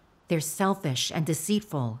 They're selfish and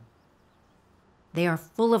deceitful. They are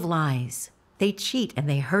full of lies. They cheat and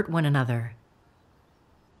they hurt one another.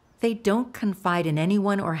 They don't confide in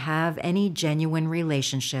anyone or have any genuine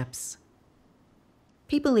relationships.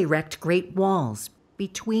 People erect great walls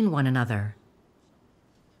between one another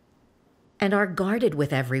and are guarded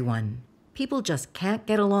with everyone. People just can't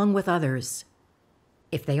get along with others.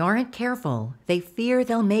 If they aren't careful, they fear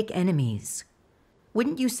they'll make enemies.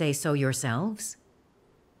 Wouldn't you say so yourselves?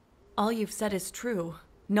 All you've said is true.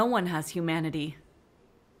 No one has humanity.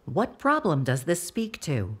 What problem does this speak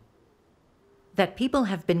to? That people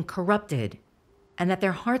have been corrupted and that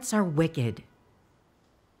their hearts are wicked.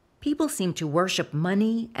 People seem to worship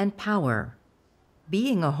money and power.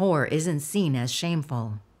 Being a whore isn't seen as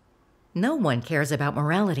shameful. No one cares about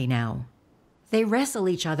morality now. They wrestle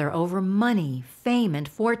each other over money, fame, and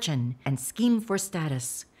fortune, and scheme for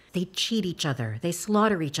status. They cheat each other. They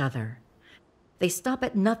slaughter each other. They stop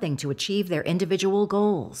at nothing to achieve their individual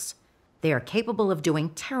goals. They are capable of doing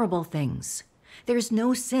terrible things. There's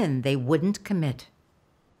no sin they wouldn't commit.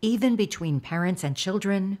 Even between parents and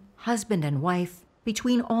children, husband and wife,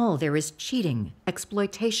 between all there is cheating,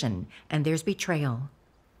 exploitation, and there's betrayal.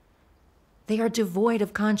 They are devoid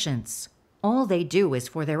of conscience. All they do is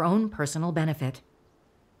for their own personal benefit.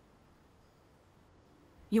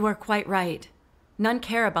 You are quite right. None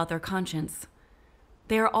care about their conscience.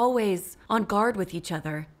 They are always on guard with each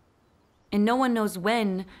other, and no one knows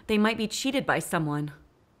when they might be cheated by someone.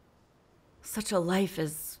 Such a life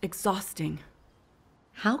is exhausting.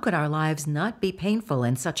 How could our lives not be painful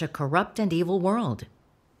in such a corrupt and evil world?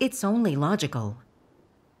 It's only logical.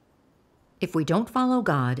 If we don't follow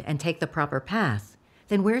God and take the proper path,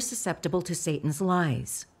 then we're susceptible to Satan's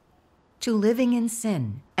lies, to living in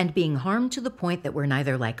sin and being harmed to the point that we're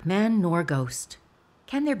neither like man nor ghost.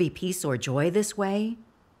 Can there be peace or joy this way?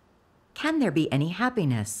 Can there be any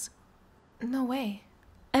happiness? No way.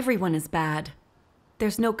 Everyone is bad.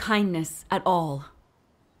 There's no kindness at all.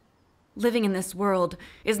 Living in this world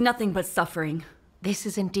is nothing but suffering. This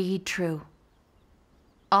is indeed true.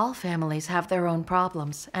 All families have their own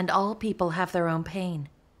problems, and all people have their own pain.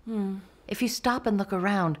 If you stop and look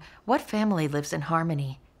around, what family lives in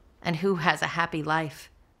harmony? And who has a happy life?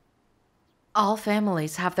 All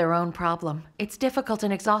families have their own problem. It's difficult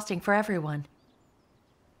and exhausting for everyone.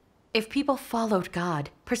 If people followed God,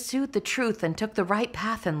 pursued the truth, and took the right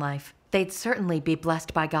path in life, they'd certainly be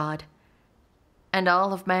blessed by God. And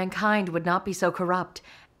all of mankind would not be so corrupt,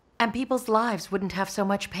 and people's lives wouldn't have so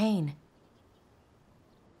much pain.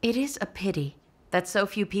 It is a pity that so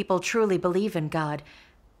few people truly believe in God,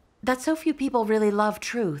 that so few people really love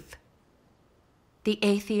truth. The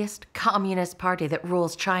atheist, communist party that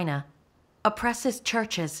rules China oppresses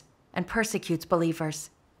churches and persecutes believers.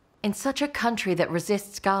 In such a country that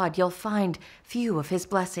resists God, you'll find few of his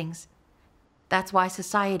blessings. That's why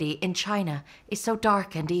society in China is so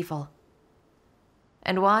dark and evil.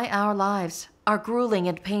 And why our lives are grueling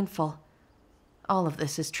and painful. All of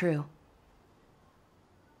this is true.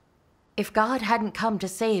 If God hadn't come to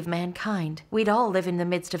save mankind, we'd all live in the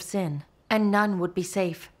midst of sin, and none would be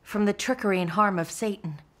safe from the trickery and harm of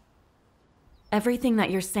Satan. Everything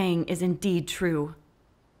that you're saying is indeed true.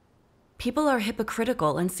 People are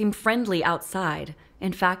hypocritical and seem friendly outside.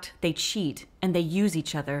 In fact, they cheat and they use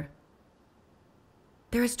each other.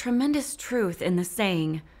 There is tremendous truth in the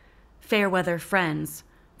saying, fair weather friends,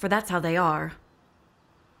 for that's how they are.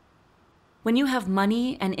 When you have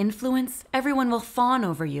money and influence, everyone will fawn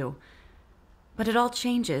over you. But it all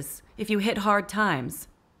changes if you hit hard times.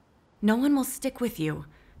 No one will stick with you.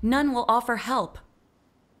 None will offer help.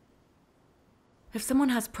 If someone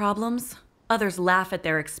has problems, others laugh at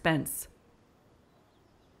their expense.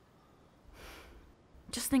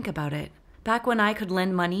 Just think about it. Back when I could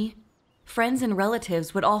lend money, friends and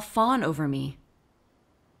relatives would all fawn over me.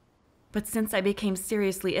 But since I became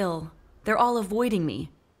seriously ill, they're all avoiding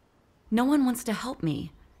me. No one wants to help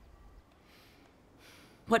me.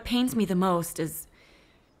 What pains me the most is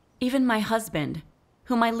even my husband,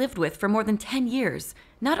 whom I lived with for more than 10 years,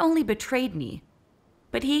 not only betrayed me,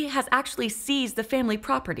 but he has actually seized the family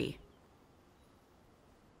property.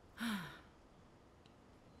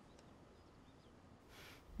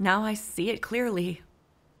 Now I see it clearly.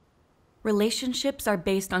 Relationships are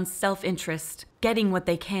based on self-interest, getting what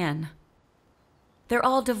they can. They're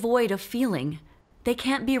all devoid of feeling. They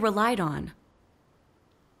can't be relied on.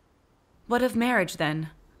 What of marriage, then?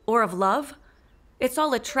 Or of love? It's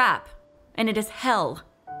all a trap, and it is hell.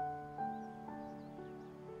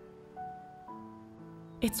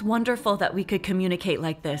 It's wonderful that we could communicate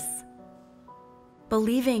like this.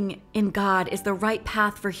 Believing in God is the right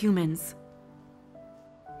path for humans.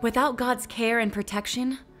 Without God's care and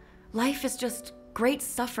protection, life is just great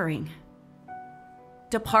suffering.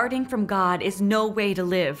 Departing from God is no way to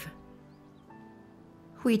live.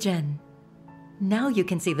 Huijen, now you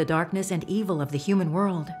can see the darkness and evil of the human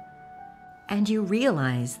world. And you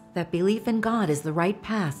realize that belief in God is the right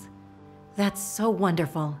path. That's so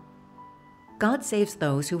wonderful. God saves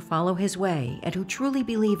those who follow His way and who truly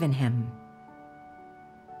believe in Him.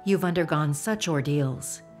 You've undergone such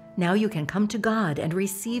ordeals. Now you can come to God and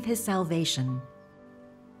receive His salvation.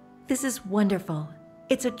 This is wonderful.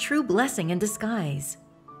 It's a true blessing in disguise.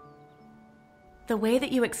 The way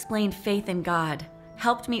that you explained faith in God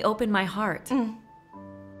helped me open my heart.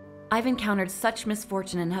 I've encountered such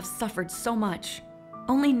misfortune and have suffered so much.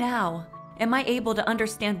 Only now am I able to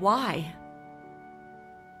understand why.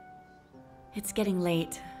 It's getting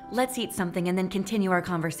late. Let's eat something and then continue our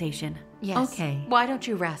conversation. Yes. Okay. Why don't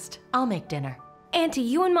you rest? I'll make dinner. Auntie,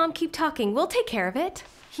 you and Mom keep talking. We'll take care of it.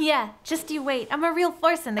 Yeah, just you wait. I'm a real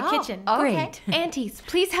force in the kitchen. Okay. Great. Aunties,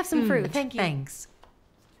 please have some fruit. Thank you. Thanks.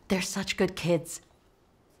 They're such good kids.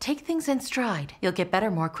 Take things in stride. You'll get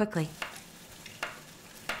better more quickly.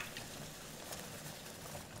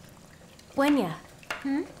 Wenya.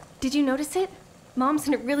 Did you notice it? Mom's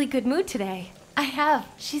in a really good mood today. I have.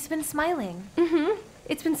 She's been smiling.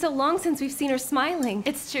 It's been so long since we've seen her smiling.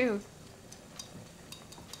 It's true.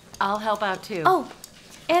 I'll help out too. Oh,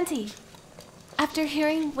 Auntie. After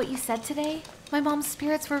hearing what you said today, my mom's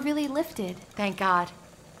spirits were really lifted. Thank God.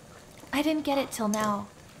 I didn't get it till now.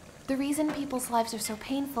 The reason people's lives are so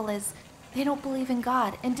painful is they don't believe in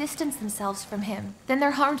God and distance themselves from Him. Then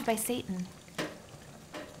they're harmed by Satan.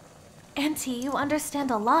 Auntie, you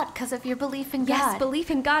understand a lot because of your belief in God. Yes,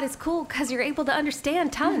 belief in God is cool because you're able to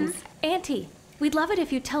understand tons. Auntie, we'd love it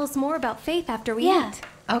if you'd tell us more about faith after we eat.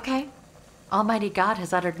 Okay. Almighty God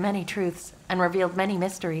has uttered many truths and revealed many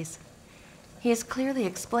mysteries. He has clearly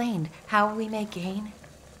explained how we may gain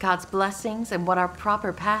God's blessings and what our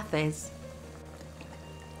proper path is.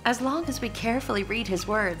 As long as we carefully read His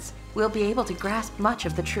words, we'll be able to grasp much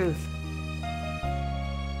of the truth.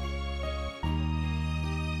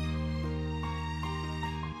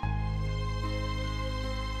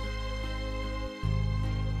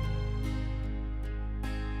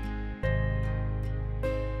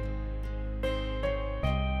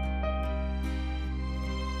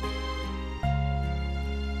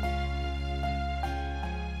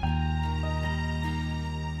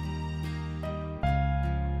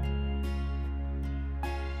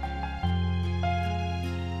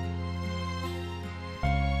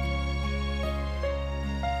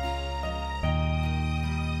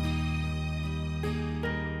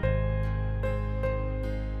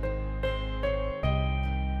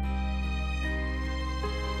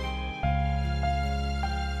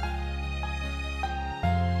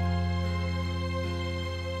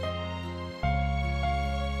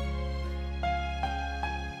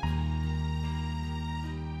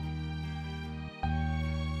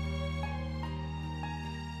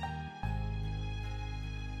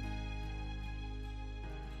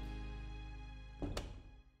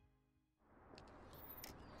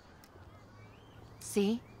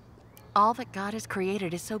 See? All that God has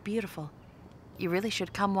created is so beautiful. You really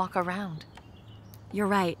should come walk around. You're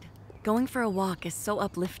right. Going for a walk is so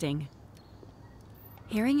uplifting.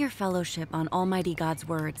 Hearing your fellowship on Almighty God's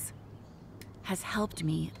words has helped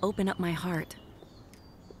me open up my heart.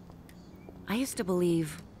 I used to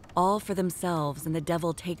believe all for themselves and the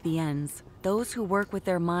devil take the ends. Those who work with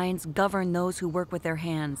their minds govern those who work with their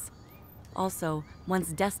hands. Also,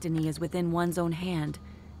 one's destiny is within one's own hand,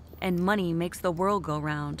 and money makes the world go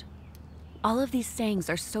round. All of these sayings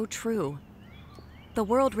are so true. The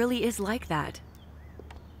world really is like that.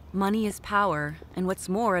 Money is power, and what's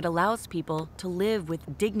more, it allows people to live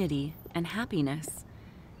with dignity and happiness.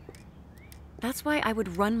 That's why I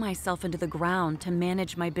would run myself into the ground to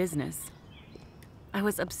manage my business. I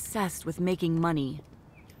was obsessed with making money.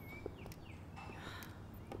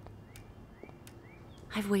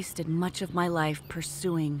 I've wasted much of my life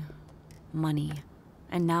pursuing money,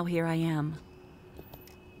 and now here I am.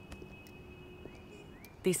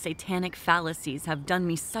 These satanic fallacies have done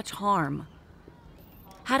me such harm.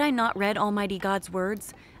 Had I not read Almighty God's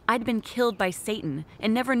words, I'd been killed by Satan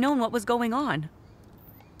and never known what was going on.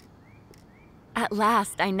 At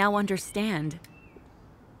last, I now understand.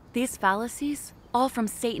 These fallacies, all from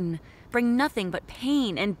Satan, bring nothing but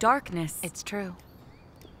pain and darkness. It's true.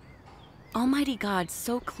 Almighty God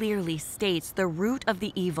so clearly states the root of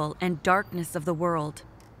the evil and darkness of the world.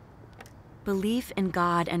 Belief in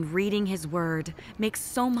God and reading His word makes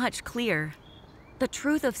so much clear. The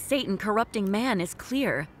truth of Satan corrupting man is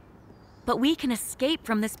clear, but we can escape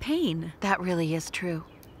from this pain. That really is true.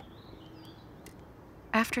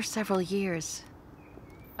 After several years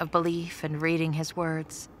of belief and reading his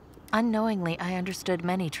words, unknowingly I understood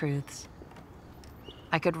many truths.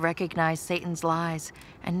 I could recognize Satan's lies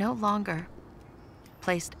and no longer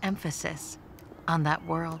placed emphasis on that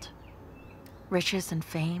world. Riches and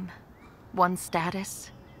fame, one's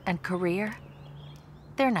status and career,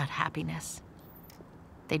 they're not happiness.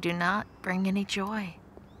 They do not bring any joy.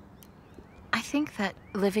 I think that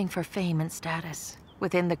living for fame and status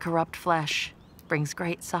within the corrupt flesh brings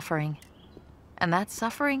great suffering, and that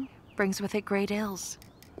suffering brings with it great ills.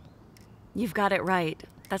 You've got it right.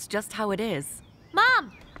 That's just how it is.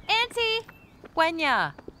 Mom! Auntie!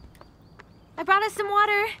 Wenya! I brought us some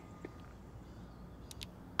water.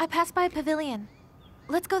 I passed by a pavilion.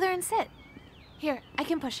 Let's go there and sit. Here, I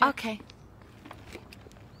can push it. Okay.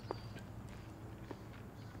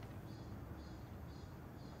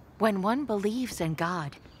 When one believes in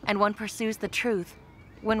God and one pursues the truth,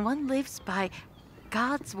 when one lives by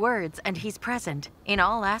God's words and He's present in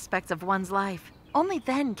all aspects of one's life, only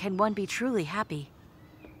then can one be truly happy.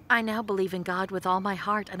 I now believe in God with all my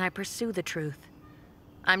heart and I pursue the truth.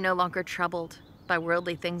 I'm no longer troubled by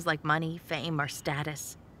worldly things like money, fame, or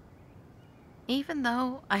status. Even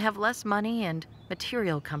though I have less money and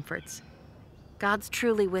material comforts, God's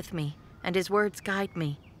truly with me and His words guide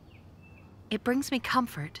me. It brings me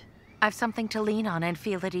comfort. I've something to lean on and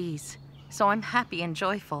feel at ease, so I'm happy and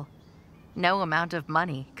joyful. No amount of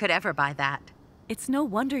money could ever buy that. It's no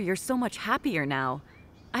wonder you're so much happier now.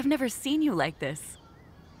 I've never seen you like this.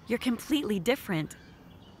 You're completely different.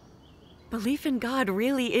 Belief in God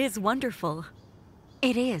really is wonderful.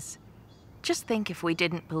 It is. Just think if we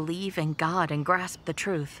didn't believe in God and grasp the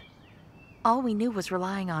truth. All we knew was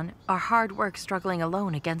relying on our hard work struggling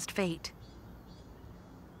alone against fate.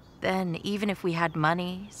 Then, even if we had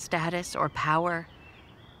money, status, or power,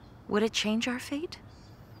 would it change our fate?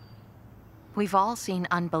 We've all seen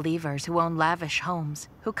unbelievers who own lavish homes,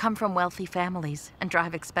 who come from wealthy families and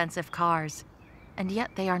drive expensive cars, and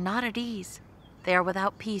yet they are not at ease. They are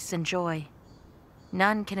without peace and joy.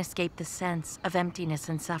 None can escape the sense of emptiness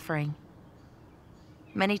and suffering.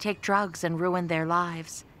 Many take drugs and ruin their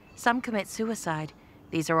lives. Some commit suicide.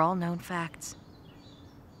 These are all known facts.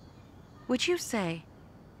 Would you say,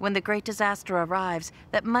 when the great disaster arrives,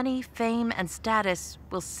 that money, fame, and status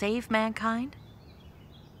will save mankind?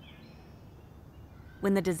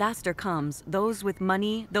 When the disaster comes, those with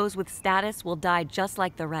money, those with status will die just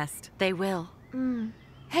like the rest. They will.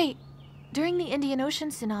 Hey, during the Indian Ocean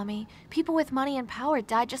tsunami, people with money and power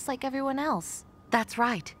died just like everyone else. That's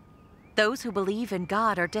right. Those who believe in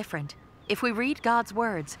God are different. If we read God's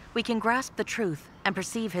words, we can grasp the truth and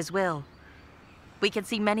perceive His will. We can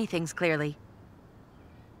see many things clearly.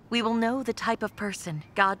 We will know the type of person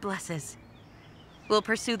God blesses. We'll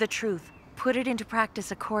pursue the truth, put it into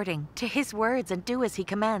practice according to His words, and do as He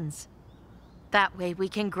commends. That way we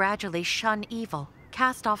can gradually shun evil,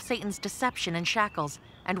 cast off Satan's deception and shackles,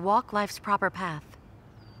 and walk life's proper path.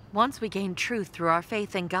 Once we gain truth through our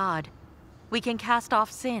faith in God, we can cast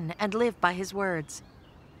off sin and live by His words.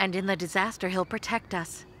 And in the disaster, He'll protect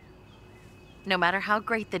us. No matter how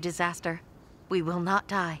great the disaster, we will not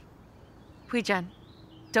die. Huijan,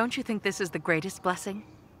 don't you think this is the greatest blessing?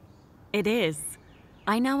 It is.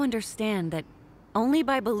 I now understand that only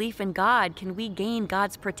by belief in God can we gain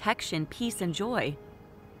God's protection, peace, and joy.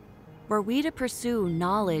 Were we to pursue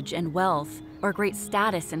knowledge and wealth, or great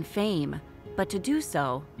status and fame, but to do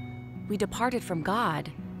so, we departed from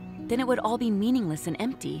God, then it would all be meaningless and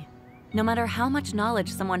empty. No matter how much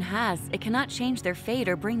knowledge someone has, it cannot change their fate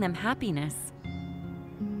or bring them happiness.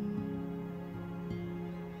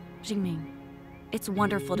 Jingming, it's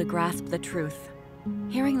wonderful to grasp the truth.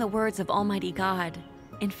 Hearing the words of Almighty God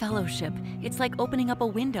in fellowship, it's like opening up a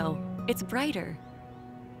window. It's brighter.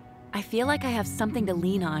 I feel like I have something to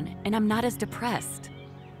lean on, and I'm not as depressed.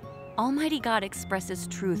 Almighty God expresses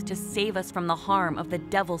truth to save us from the harm of the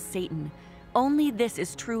devil Satan. Only this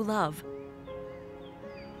is true love.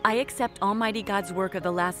 I accept Almighty God's work of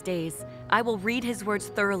the last days. I will read His words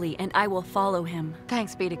thoroughly, and I will follow Him.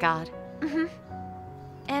 Thanks be to God.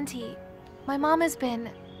 Auntie, my mom has been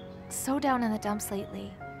so down in the dumps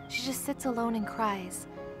lately. She just sits alone and cries.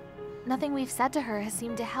 Nothing we've said to her has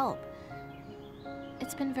seemed to help.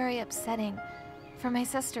 It's been very upsetting for my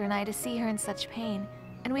sister and I to see her in such pain,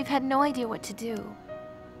 and we've had no idea what to do.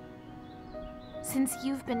 Since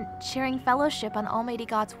you've been sharing fellowship on Almighty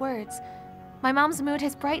God's words, my mom's mood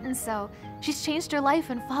has brightened so she's changed her life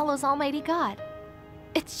and follows Almighty God.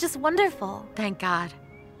 It's just wonderful. Thank God.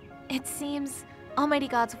 It seems Almighty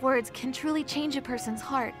God's words can truly change a person's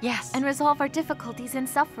heart. Yes. And resolve our difficulties and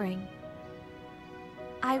suffering.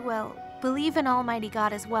 I will Believe in Almighty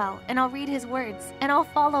God as well, and I'll read his words, and I'll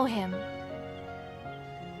follow him.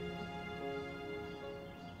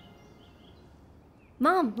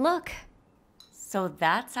 Mom, look. So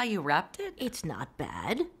that's how you wrapped it? It's not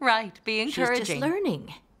bad. Right, be encouraging. She's just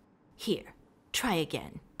learning. Here, try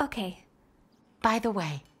again. Okay. By the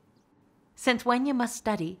way, since Wenya must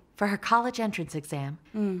study for her college entrance exam,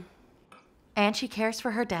 and she cares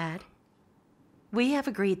for her dad, we have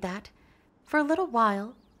agreed that, for a little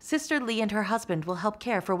while, Sister Lee and her husband will help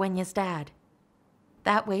care for Wenya's dad.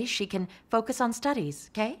 That way she can focus on studies,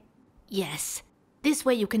 okay? Yes. This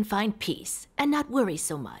way you can find peace and not worry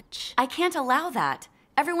so much. I can't allow that.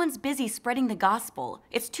 Everyone's busy spreading the gospel.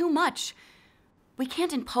 It's too much. We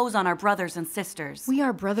can't impose on our brothers and sisters. We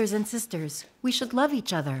are brothers and sisters. We should love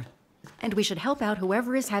each other. And we should help out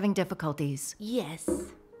whoever is having difficulties. Yes.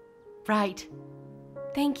 Right.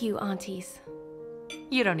 Thank you, aunties.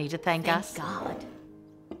 You don't need to thank us. Thank God.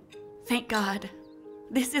 Thank God.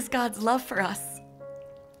 This is God's love for us.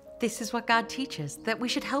 This is what God teaches, that we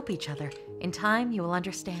should help each other. In time, you will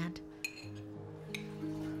understand.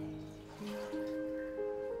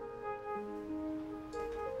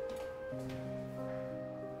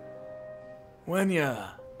 Wenya.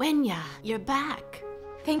 Wenya, you're back.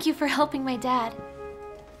 Thank you for helping my dad.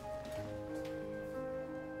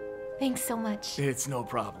 Thanks so much. It's no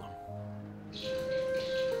problem.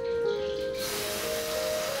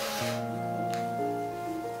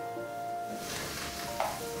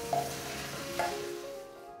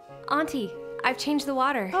 Auntie, I've changed the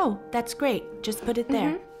water. Oh, that's great. Just put it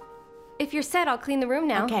there. If you're set, I'll clean the room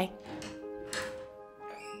now. Okay.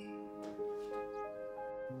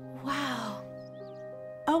 Wow.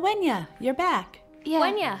 Oh, Wenya, you're back. Yeah.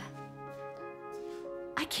 Wenya.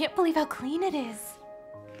 I can't believe how clean it is.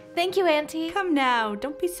 Thank you, Auntie. Come now,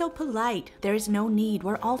 don't be so polite. There is no need.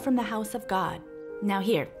 We're all from the house of God. Now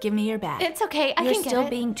here, give me your bag. It's okay, I You're can get still it.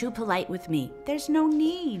 being too polite with me. There's no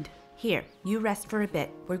need. Here, you rest for a bit.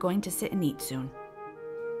 We're going to sit and eat soon.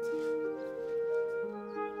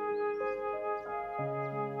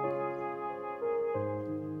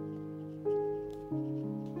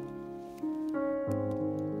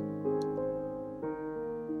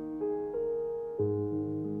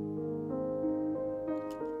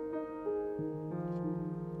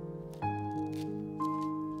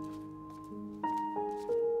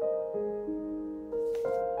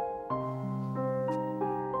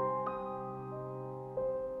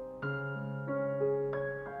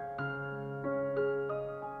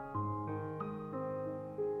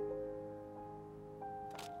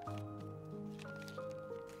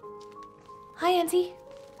 Hi, Auntie.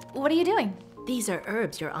 What are you doing? These are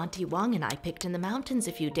herbs your Auntie Wang and I picked in the mountains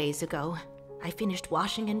a few days ago. I finished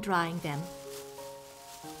washing and drying them.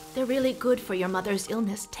 They're really good for your mother's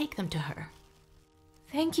illness. Take them to her.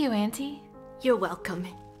 Thank you, Auntie. You're welcome.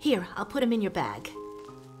 Here, I'll put them in your bag.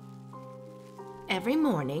 Every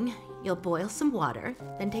morning, you'll boil some water,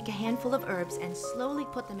 then take a handful of herbs and slowly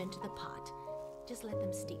put them into the pot. Just let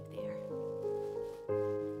them steep there.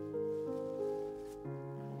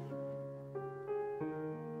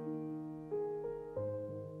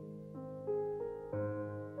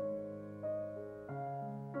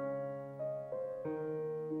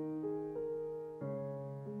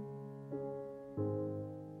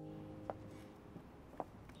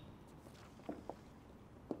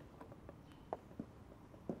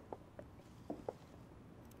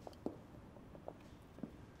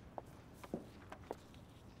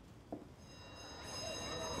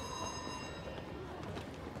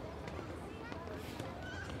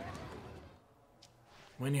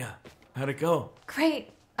 Wenya, how'd it go?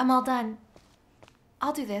 Great. I'm all done.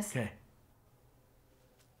 I'll do this. Okay.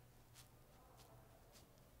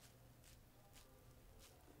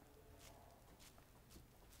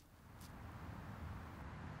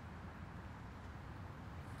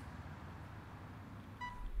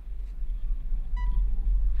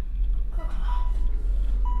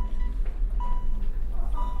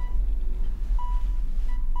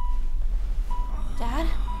 Dad?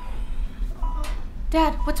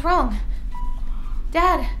 Dad, what's wrong?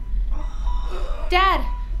 Dad! Dad!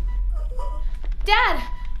 Dad!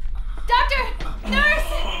 Doctor!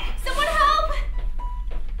 Nurse! Someone help!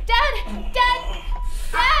 Dad! Dad!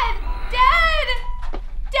 Dad! Dad!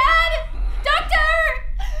 Dad! Doctor!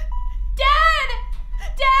 Dad!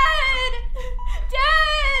 Dad!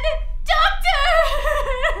 Dad! Doctor!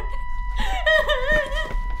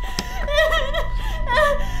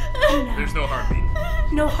 There's no heartbeat.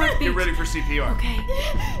 No heartbeat. Get ready for CPR. Okay.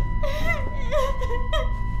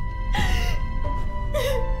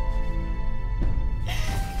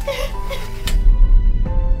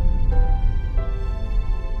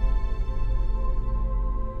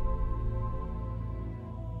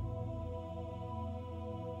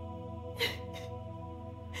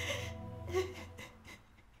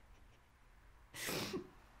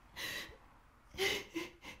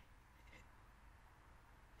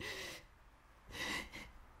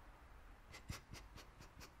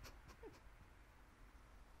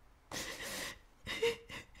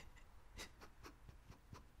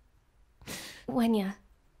 Wenya,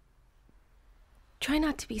 try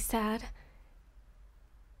not to be sad.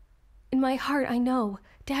 In my heart, I know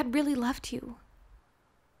Dad really loved you.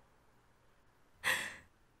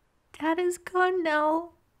 Dad is gone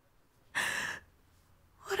now.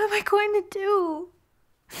 What am I going to do?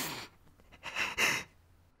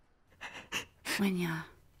 Wenya,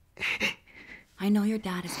 I know your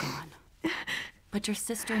dad is gone, but your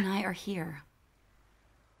sister and I are here.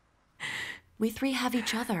 We three have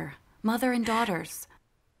each other, mother and daughters.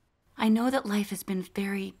 I know that life has been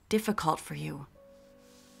very difficult for you.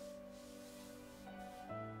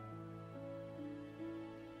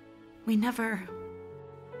 We never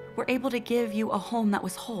were able to give you a home that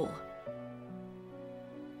was whole.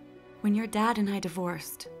 When your dad and I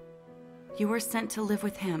divorced, you were sent to live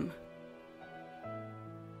with him.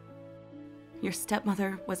 Your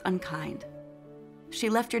stepmother was unkind. She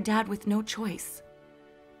left your dad with no choice.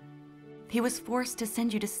 He was forced to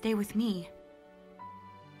send you to stay with me.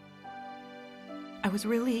 I was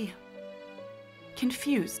really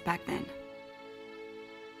confused back then.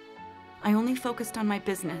 I only focused on my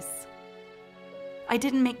business. I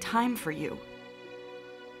didn't make time for you.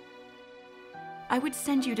 I would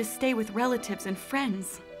send you to stay with relatives and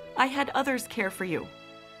friends. I had others care for you.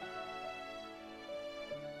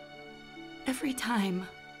 Every time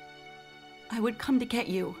I would come to get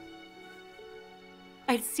you,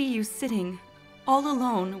 I'd see you sitting all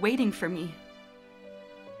alone waiting for me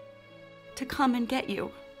to come and get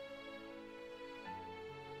you.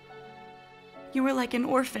 You were like an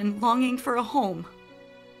orphan longing for a home.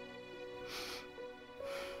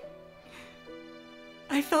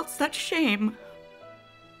 I felt such shame.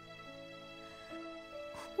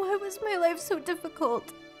 Why was my life so difficult?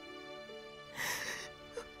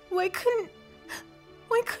 Why couldn't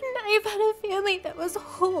I have had a family that was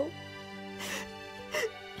whole?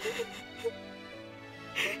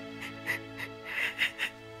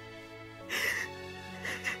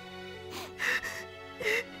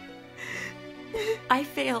 I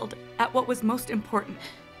failed at what was most important.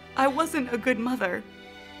 I wasn't a good mother.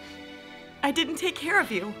 I didn't take care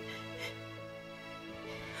of you.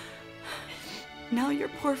 Now your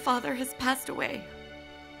poor father has passed away.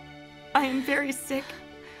 I am very sick,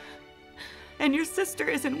 and your sister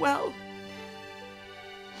isn't well.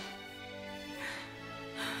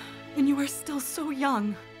 And you are still so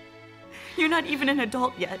young. You're not even an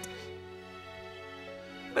adult yet.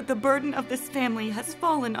 But the burden of this family has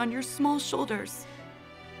fallen on your small shoulders.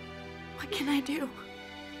 What can I do?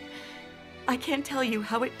 I can't tell you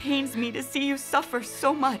how it pains me to see you suffer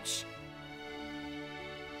so much.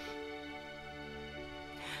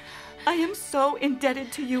 I am so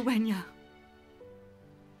indebted to you, Wenya.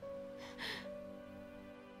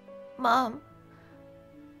 Mom,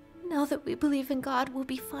 now that we believe in God, we'll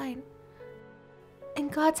be fine. In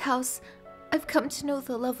God's house, I've come to know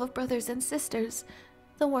the love of brothers and sisters,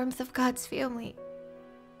 the warmth of God's family.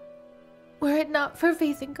 Were it not for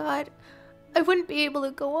faith in God, I wouldn't be able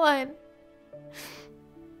to go on.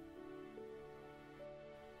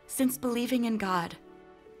 Since believing in God,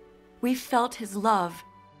 we've felt His love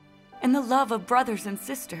and the love of brothers and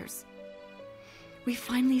sisters. We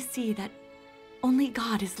finally see that only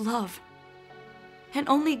God is love, and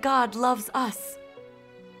only God loves us.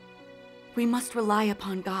 We must rely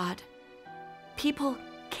upon God. People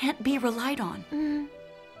can't be relied on.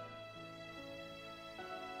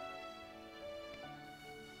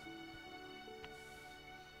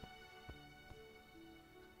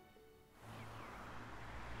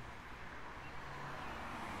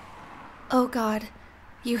 Oh God,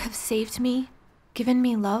 you have saved me, given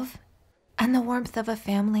me love, and the warmth of a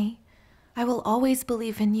family. I will always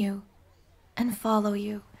believe in you and follow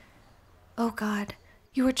you. Oh God,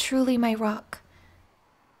 you are truly my rock.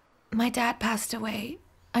 My dad passed away.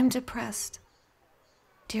 I'm depressed.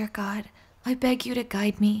 Dear God, I beg you to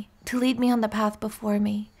guide me, to lead me on the path before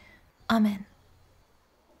me. Amen.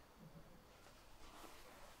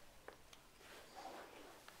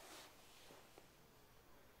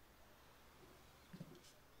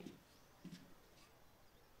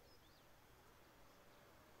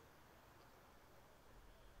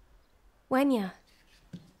 Wenya.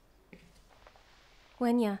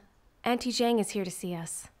 Wenya, Auntie Zhang is here to see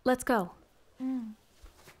us. Let's go.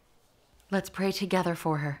 Let's pray together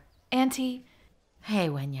for her. Auntie. Hey,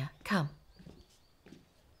 Wenya, come.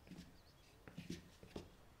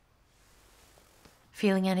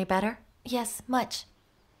 Feeling any better? Yes, much.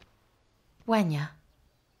 Wenya,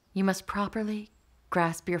 you must properly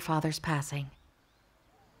grasp your father's passing.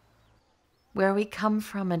 Where we come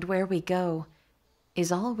from and where we go is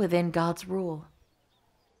all within God's rule.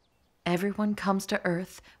 Everyone comes to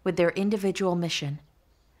Earth with their individual mission.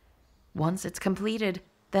 Once it's completed,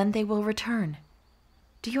 then they will return.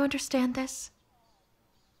 Do you understand this?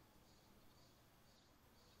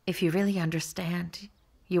 If you really understand,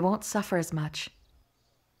 you won't suffer as much.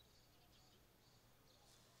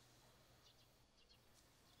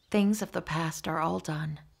 Things of the past are all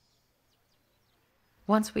done.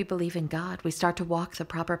 Once we believe in God, we start to walk the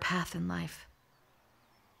proper path in life.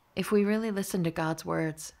 If we really listen to God's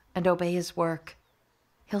words and obey His work,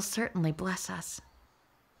 He'll certainly bless us.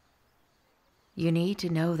 You need to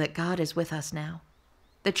know that God is with us now.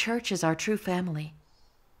 The church is our true family.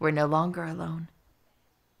 We're no longer alone.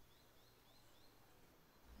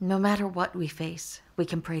 No matter what we face, we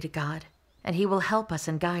can pray to God, and He will help us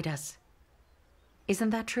and guide us. Isn't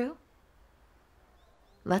that true?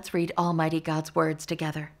 Let's read Almighty God's words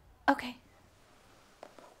together. Okay.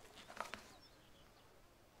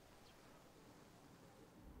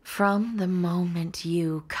 From the moment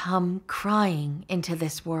you come crying into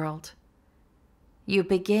this world, you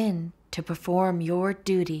begin to perform your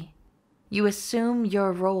duty. You assume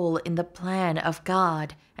your role in the plan of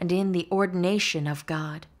God and in the ordination of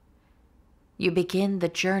God. You begin the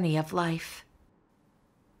journey of life.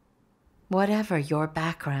 Whatever your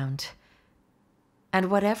background, and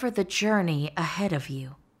whatever the journey ahead of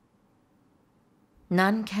you,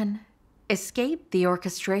 none can escape the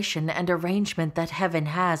orchestration and arrangement that heaven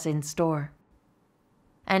has in store,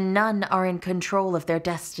 and none are in control of their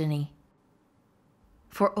destiny.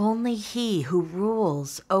 For only He who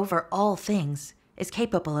rules over all things is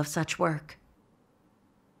capable of such work.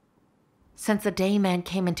 Since the day man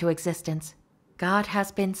came into existence, God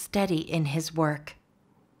has been steady in His work,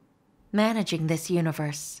 managing this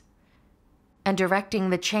universe, and directing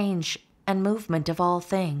the change and movement of all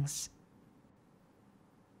things.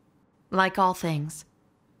 Like all things,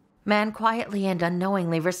 man quietly and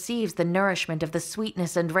unknowingly receives the nourishment of the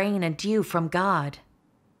sweetness and rain and dew from God.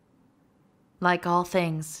 Like all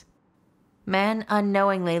things, man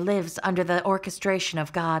unknowingly lives under the orchestration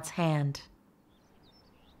of God's hand.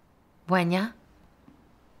 Wenya?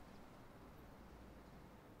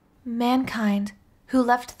 Mankind, who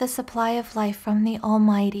left the supply of life from the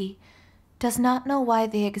Almighty, does not know why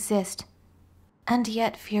they exist, and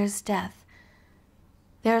yet fears death.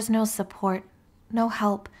 There is no support, no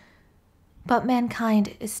help, but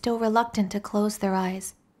mankind is still reluctant to close their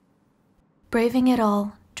eyes. Braving it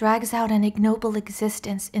all drags out an ignoble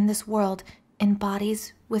existence in this world in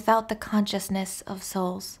bodies without the consciousness of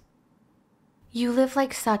souls. You live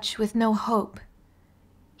like such with no hope.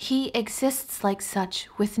 He exists like such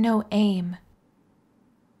with no aim.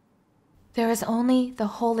 There is only the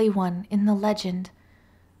Holy One in the legend,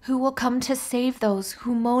 who will come to save those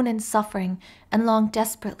who moan in suffering and long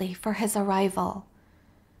desperately for His arrival.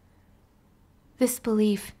 This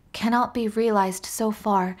belief cannot be realized so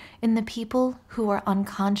far in the people who are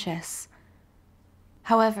unconscious.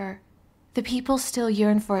 However, the people still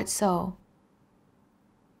yearn for it so.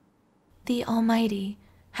 The Almighty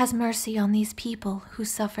has mercy on these people who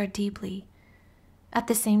suffer deeply. At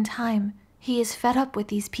the same time, He is fed up with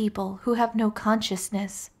these people who have no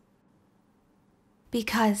consciousness,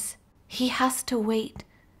 because He has to wait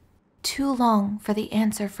too long for the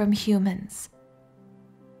answer from humans.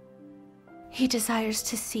 He desires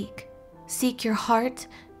to seek your heart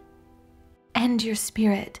and your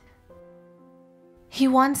spirit. He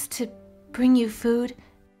wants to bring you food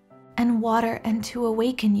and water and to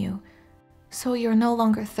awaken you, so you're no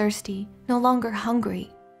longer thirsty, no longer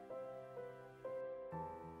hungry.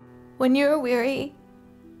 When you're weary,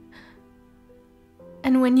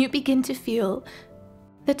 and when you begin to feel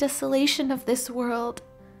the desolation of this world,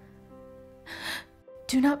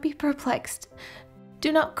 do not be perplexed,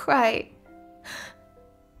 do not cry.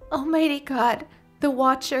 Almighty God, the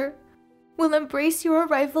Watcher, will embrace your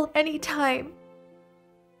arrival any time.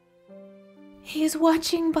 He is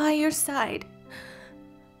watching by your side,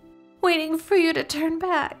 waiting for you to turn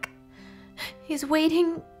back. He's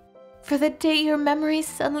waiting for the day your memory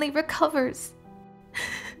suddenly recovers,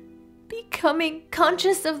 becoming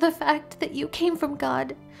conscious of the fact that you came from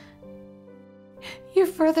God. You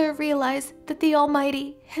further realize that the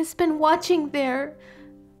Almighty has been watching there,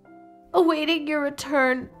 awaiting your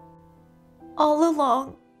return all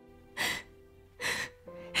along.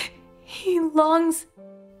 He longs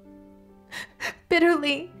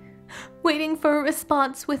bitterly, waiting for a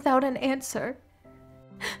response without an answer.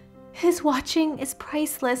 His watching is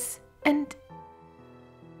priceless and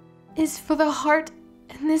is for the heart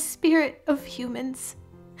and the spirit of humans.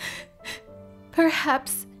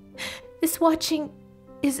 Perhaps this watching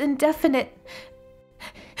is indefinite,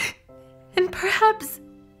 and perhaps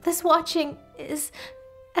this watching is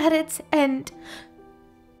at its end.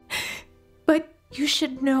 But you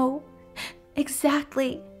should know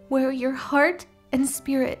exactly where your heart and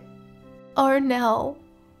spirit are now.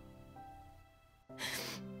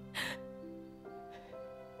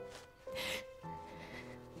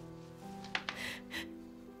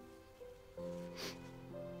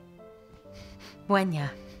 Wenya,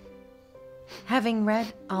 having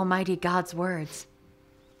read Almighty God's words,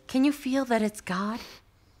 can you feel that it's God,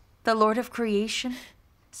 the Lord of creation,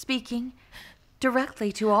 speaking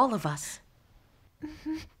directly to all of us?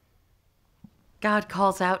 God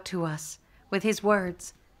calls out to us with his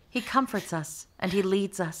words. He comforts us and he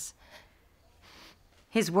leads us.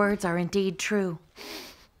 His words are indeed true.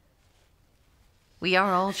 We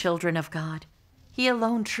are all children of God. He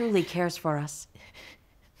alone truly cares for us.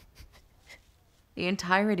 The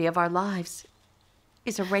entirety of our lives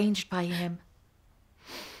is arranged by him.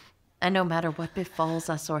 And no matter what befalls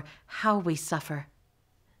us or how we suffer,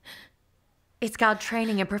 it's God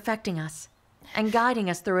training and perfecting us and guiding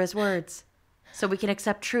us through his words so we can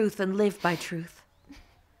accept truth and live by truth.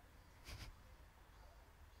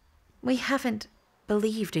 We haven't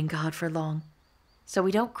believed in God for long, so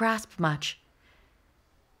we don't grasp much.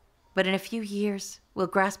 But in a few years, we'll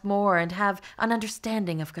grasp more and have an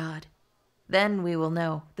understanding of God. Then we will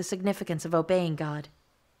know the significance of obeying God.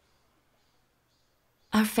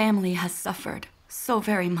 Our family has suffered so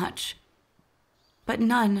very much, but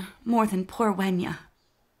none more than poor Wenya.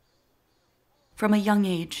 From a young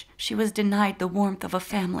age, she was denied the warmth of a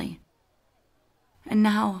family. And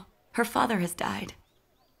now, her father has died.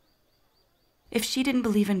 If she didn't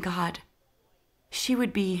believe in God, she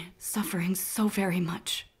would be suffering so very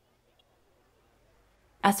much.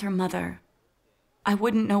 As her mother, I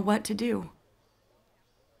wouldn't know what to do.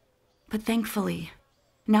 But thankfully,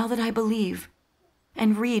 now that I believe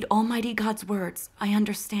and read Almighty God's words, I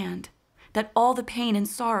understand that all the pain and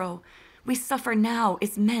sorrow we suffer now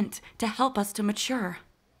is meant to help us to mature.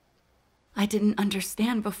 I didn't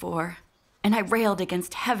understand before, and I railed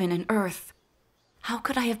against heaven and earth. How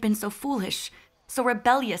could I have been so foolish, so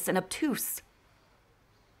rebellious and obtuse?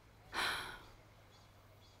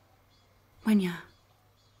 Wenya,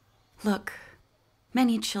 look,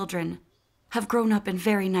 many children have grown up in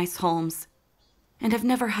very nice homes and have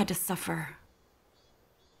never had to suffer.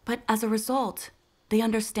 But as a result, they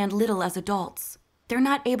understand little as adults. They're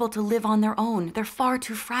not able to live on their own. They're far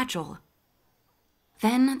too fragile.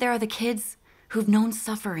 Then there are the kids who've known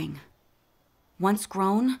suffering. Once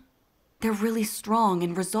grown, they're really strong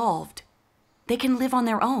and resolved. They can live on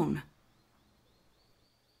their own.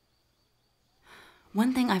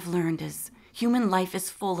 One thing I've learned is human life is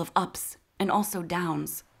full of ups and also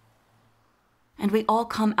downs. And we all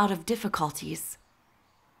come out of difficulties.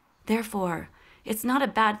 Therefore, it's not a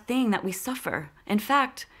bad thing that we suffer. In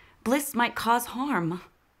fact, bliss might cause harm.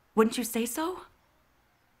 Wouldn't you say so?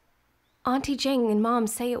 Auntie Jing and Mom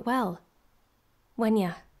say it well.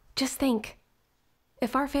 Wenya, just think.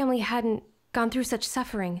 If our family hadn't gone through such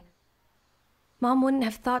suffering, Mom wouldn't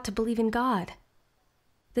have thought to believe in God.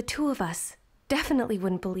 The two of us definitely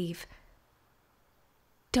wouldn't believe.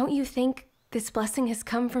 Don't you think this blessing has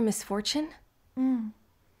come from misfortune?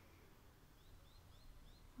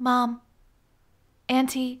 Mom,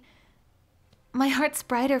 Auntie, my heart's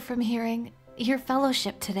brighter from hearing your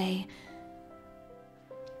fellowship today.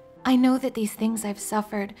 I know that these things I've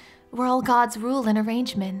suffered were all God's rule and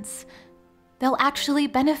arrangements. They'll actually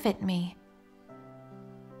benefit me.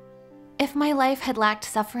 If my life had lacked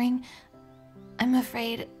suffering, I'm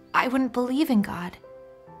afraid I wouldn't believe in God,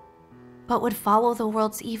 but would follow the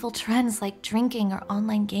world's evil trends like drinking or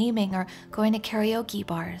online gaming or going to karaoke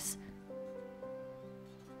bars.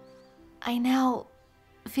 I now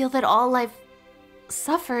feel that all I've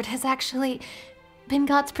suffered has actually been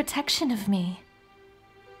God's protection of me.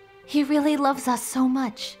 He really loves us so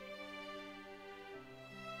much.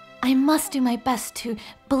 I must do my best to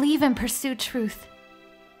believe and pursue truth.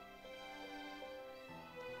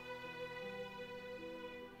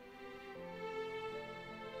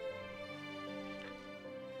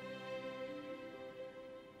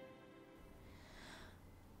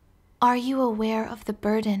 Are you aware of the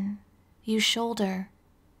burden you shoulder,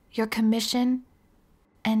 your commission,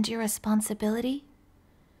 and your responsibility?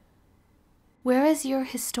 Where is your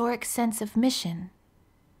historic sense of mission?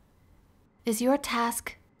 Is your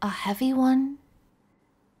task a heavy one?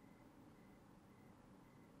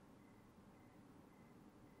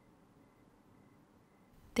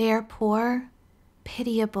 They are poor,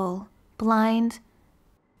 pitiable, blind,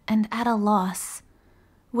 and at a loss,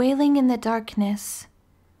 wailing in the darkness.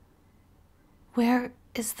 Where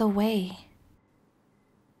is the way?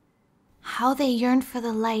 How they yearn for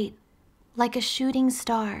the light, like a shooting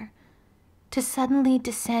star, to suddenly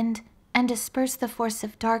descend and disperse the force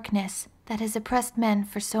of darkness that has oppressed men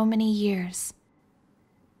for so many years.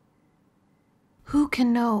 Who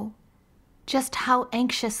can know just how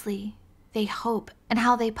anxiously they hope and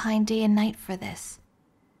how they pine day and night for this?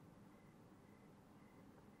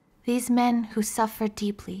 These men who suffer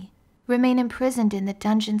deeply remain imprisoned in the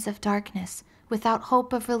dungeons of darkness without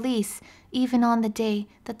hope of release even on the day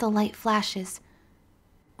that the light flashes.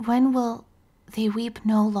 When will they weep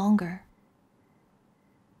no longer?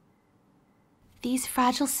 These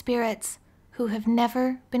fragile spirits who have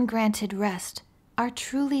never been granted rest are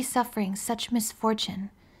truly suffering such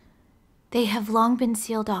misfortune. They have long been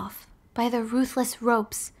sealed off by the ruthless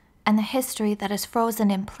ropes and the history that is frozen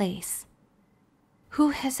in place. Who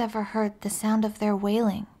has ever heard the sound of their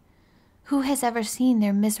wailing? Who has ever seen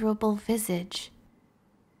their miserable visage?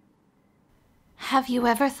 Have you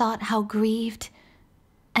ever thought how grieved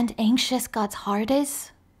and anxious God's heart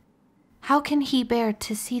is? How can he bear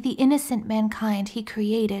to see the innocent mankind he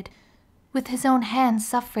created with his own hands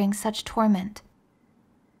suffering such torment?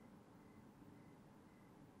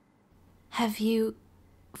 Have you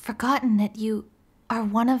forgotten that you are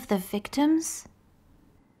one of the victims?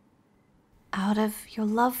 Out of your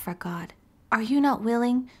love for God, are you not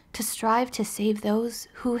willing to strive to save those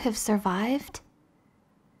who have survived?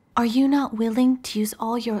 Are you not willing to use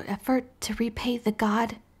all your effort to repay the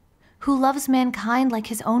God who loves mankind like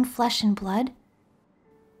his own flesh and blood?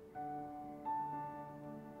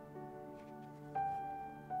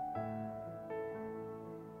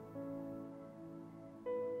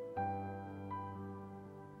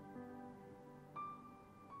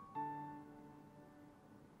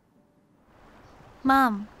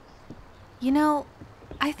 Mom, you know,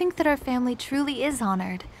 I think that our family truly is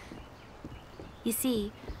honored. You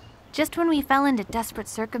see, just when we fell into desperate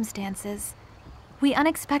circumstances, we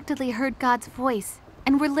unexpectedly heard God's voice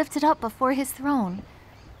and were lifted up before his throne.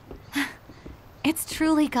 It's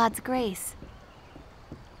truly God's grace.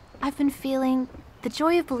 I've been feeling the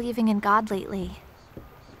joy of believing in God lately.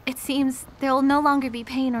 It seems there will no longer be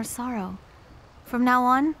pain or sorrow. From now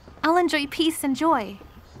on, I'll enjoy peace and joy.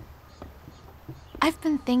 I've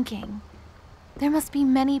been thinking, there must be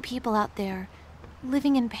many people out there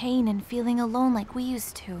living in pain and feeling alone like we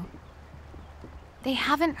used to. They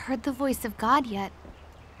haven't heard the voice of God yet,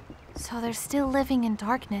 so they're still living in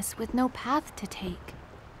darkness with no path to take.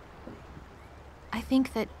 I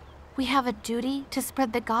think that we have a duty to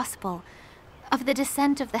spread the gospel of the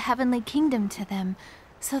descent of the heavenly kingdom to them,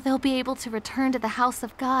 so they'll be able to return to the house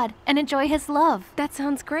of God and enjoy his love. That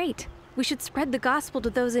sounds great. We should spread the gospel to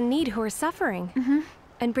those in need who are suffering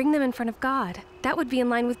and bring them in front of God. That would be in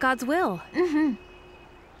line with God's will.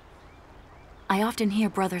 I often hear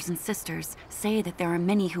brothers and sisters say that there are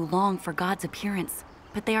many who long for God's appearance,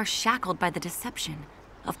 but they are shackled by the deception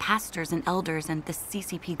of pastors and elders and the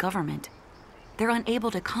CCP government. They're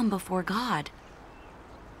unable to come before God.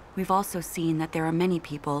 We've also seen that there are many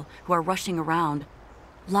people who are rushing around,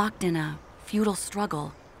 locked in a futile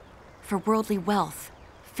struggle for worldly wealth,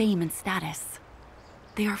 fame, and status.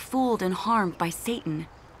 They are fooled and harmed by Satan,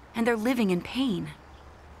 and they're living in pain.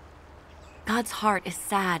 God's heart is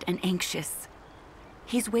sad and anxious.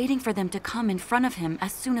 He's waiting for them to come in front of him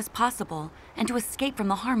as soon as possible and to escape from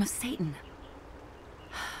the harm of Satan.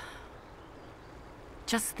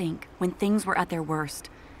 Just think, when things were at their worst,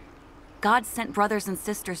 God sent brothers and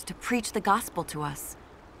sisters to preach the gospel to us.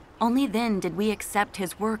 Only then did we accept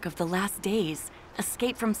his work of the last days,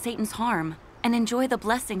 escape from Satan's harm, and enjoy the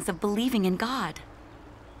blessings of believing in God.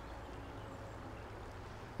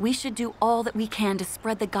 We should do all that we can to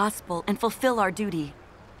spread the gospel and fulfill our duty,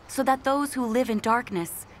 so that those who live in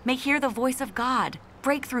darkness may hear the voice of God,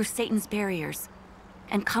 break through Satan's barriers,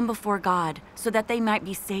 and come before God so that they might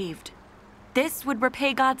be saved. This would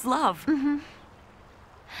repay God's love.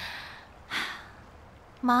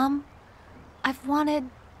 Mom, I've wanted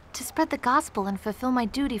to spread the gospel and fulfill my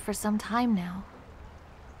duty for some time now.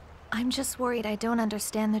 I'm just worried I don't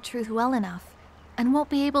understand the truth well enough and won't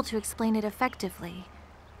be able to explain it effectively.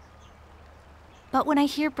 But when I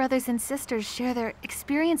hear brothers and sisters share their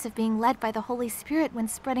experience of being led by the Holy Spirit when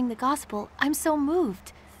spreading the gospel, I'm so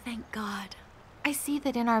moved. Thank God. I see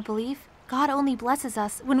that in our belief, God only blesses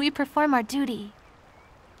us when we perform our duty.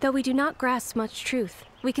 Though we do not grasp much truth,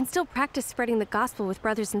 we can still practice spreading the gospel with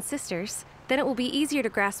brothers and sisters. Then it will be easier to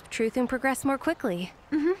grasp truth and progress more quickly.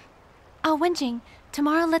 Oh, Wenjing,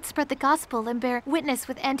 tomorrow let's spread the gospel and bear witness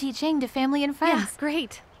with Auntie Cheng to family and friends. Yeah,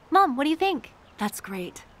 great. Mom, what do you think? That's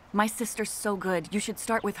great. My sister's so good. You should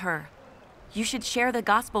start with her. You should share the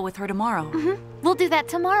gospel with her tomorrow. We'll do that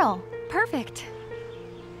tomorrow. Perfect.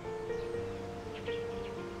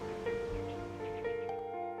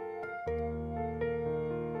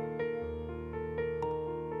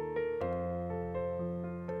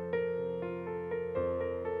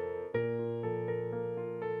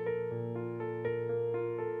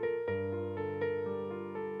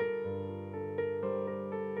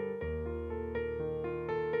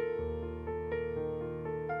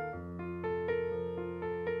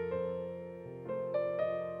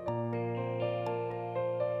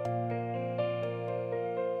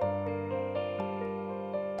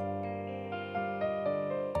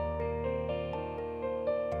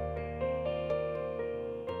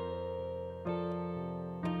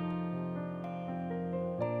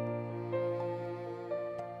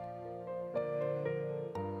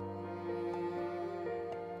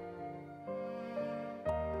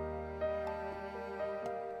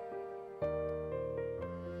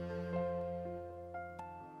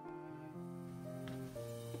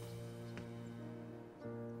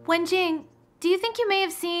 Wenjing, do you think you may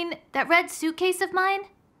have seen that red suitcase of mine?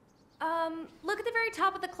 Look at the very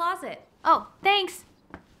top of the closet. Oh, thanks.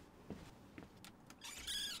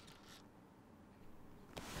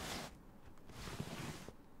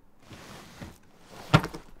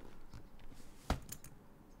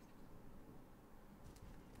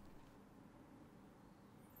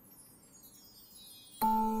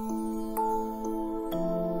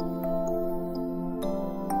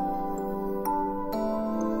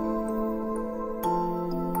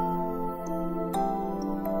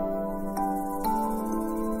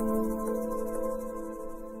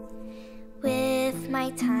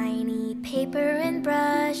 Tiny paper and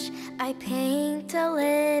brush, I paint a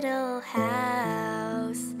little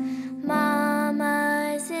house.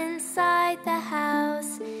 Mama's inside the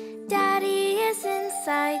house, Daddy is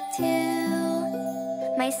inside too.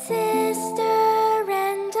 My sister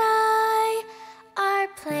and I are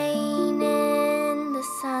playing in the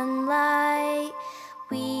sunlight.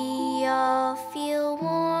 We all feel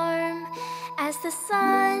warm as the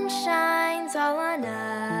sun shines all on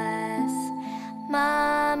us.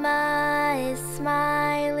 Mama is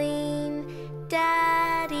smiling,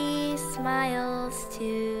 Daddy smiles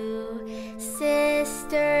too.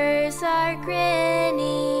 Sisters are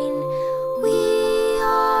grinning, we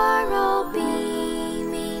are all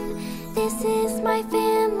beaming. This is my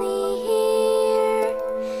family here,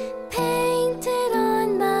 painted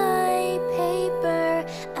on my paper,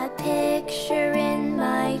 a picture in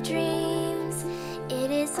my dreams.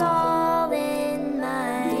 It is all in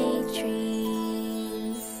my dreams.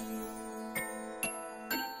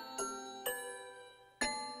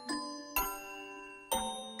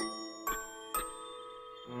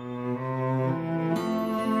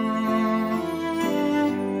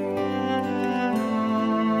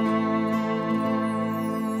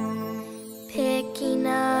 Picking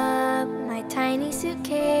up my tiny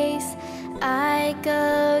suitcase, I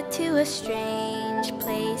go to a strange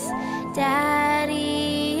place.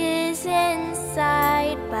 Daddy is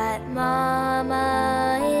inside, but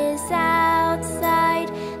Mama is outside,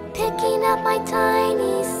 picking up my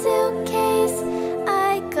tiny suitcase.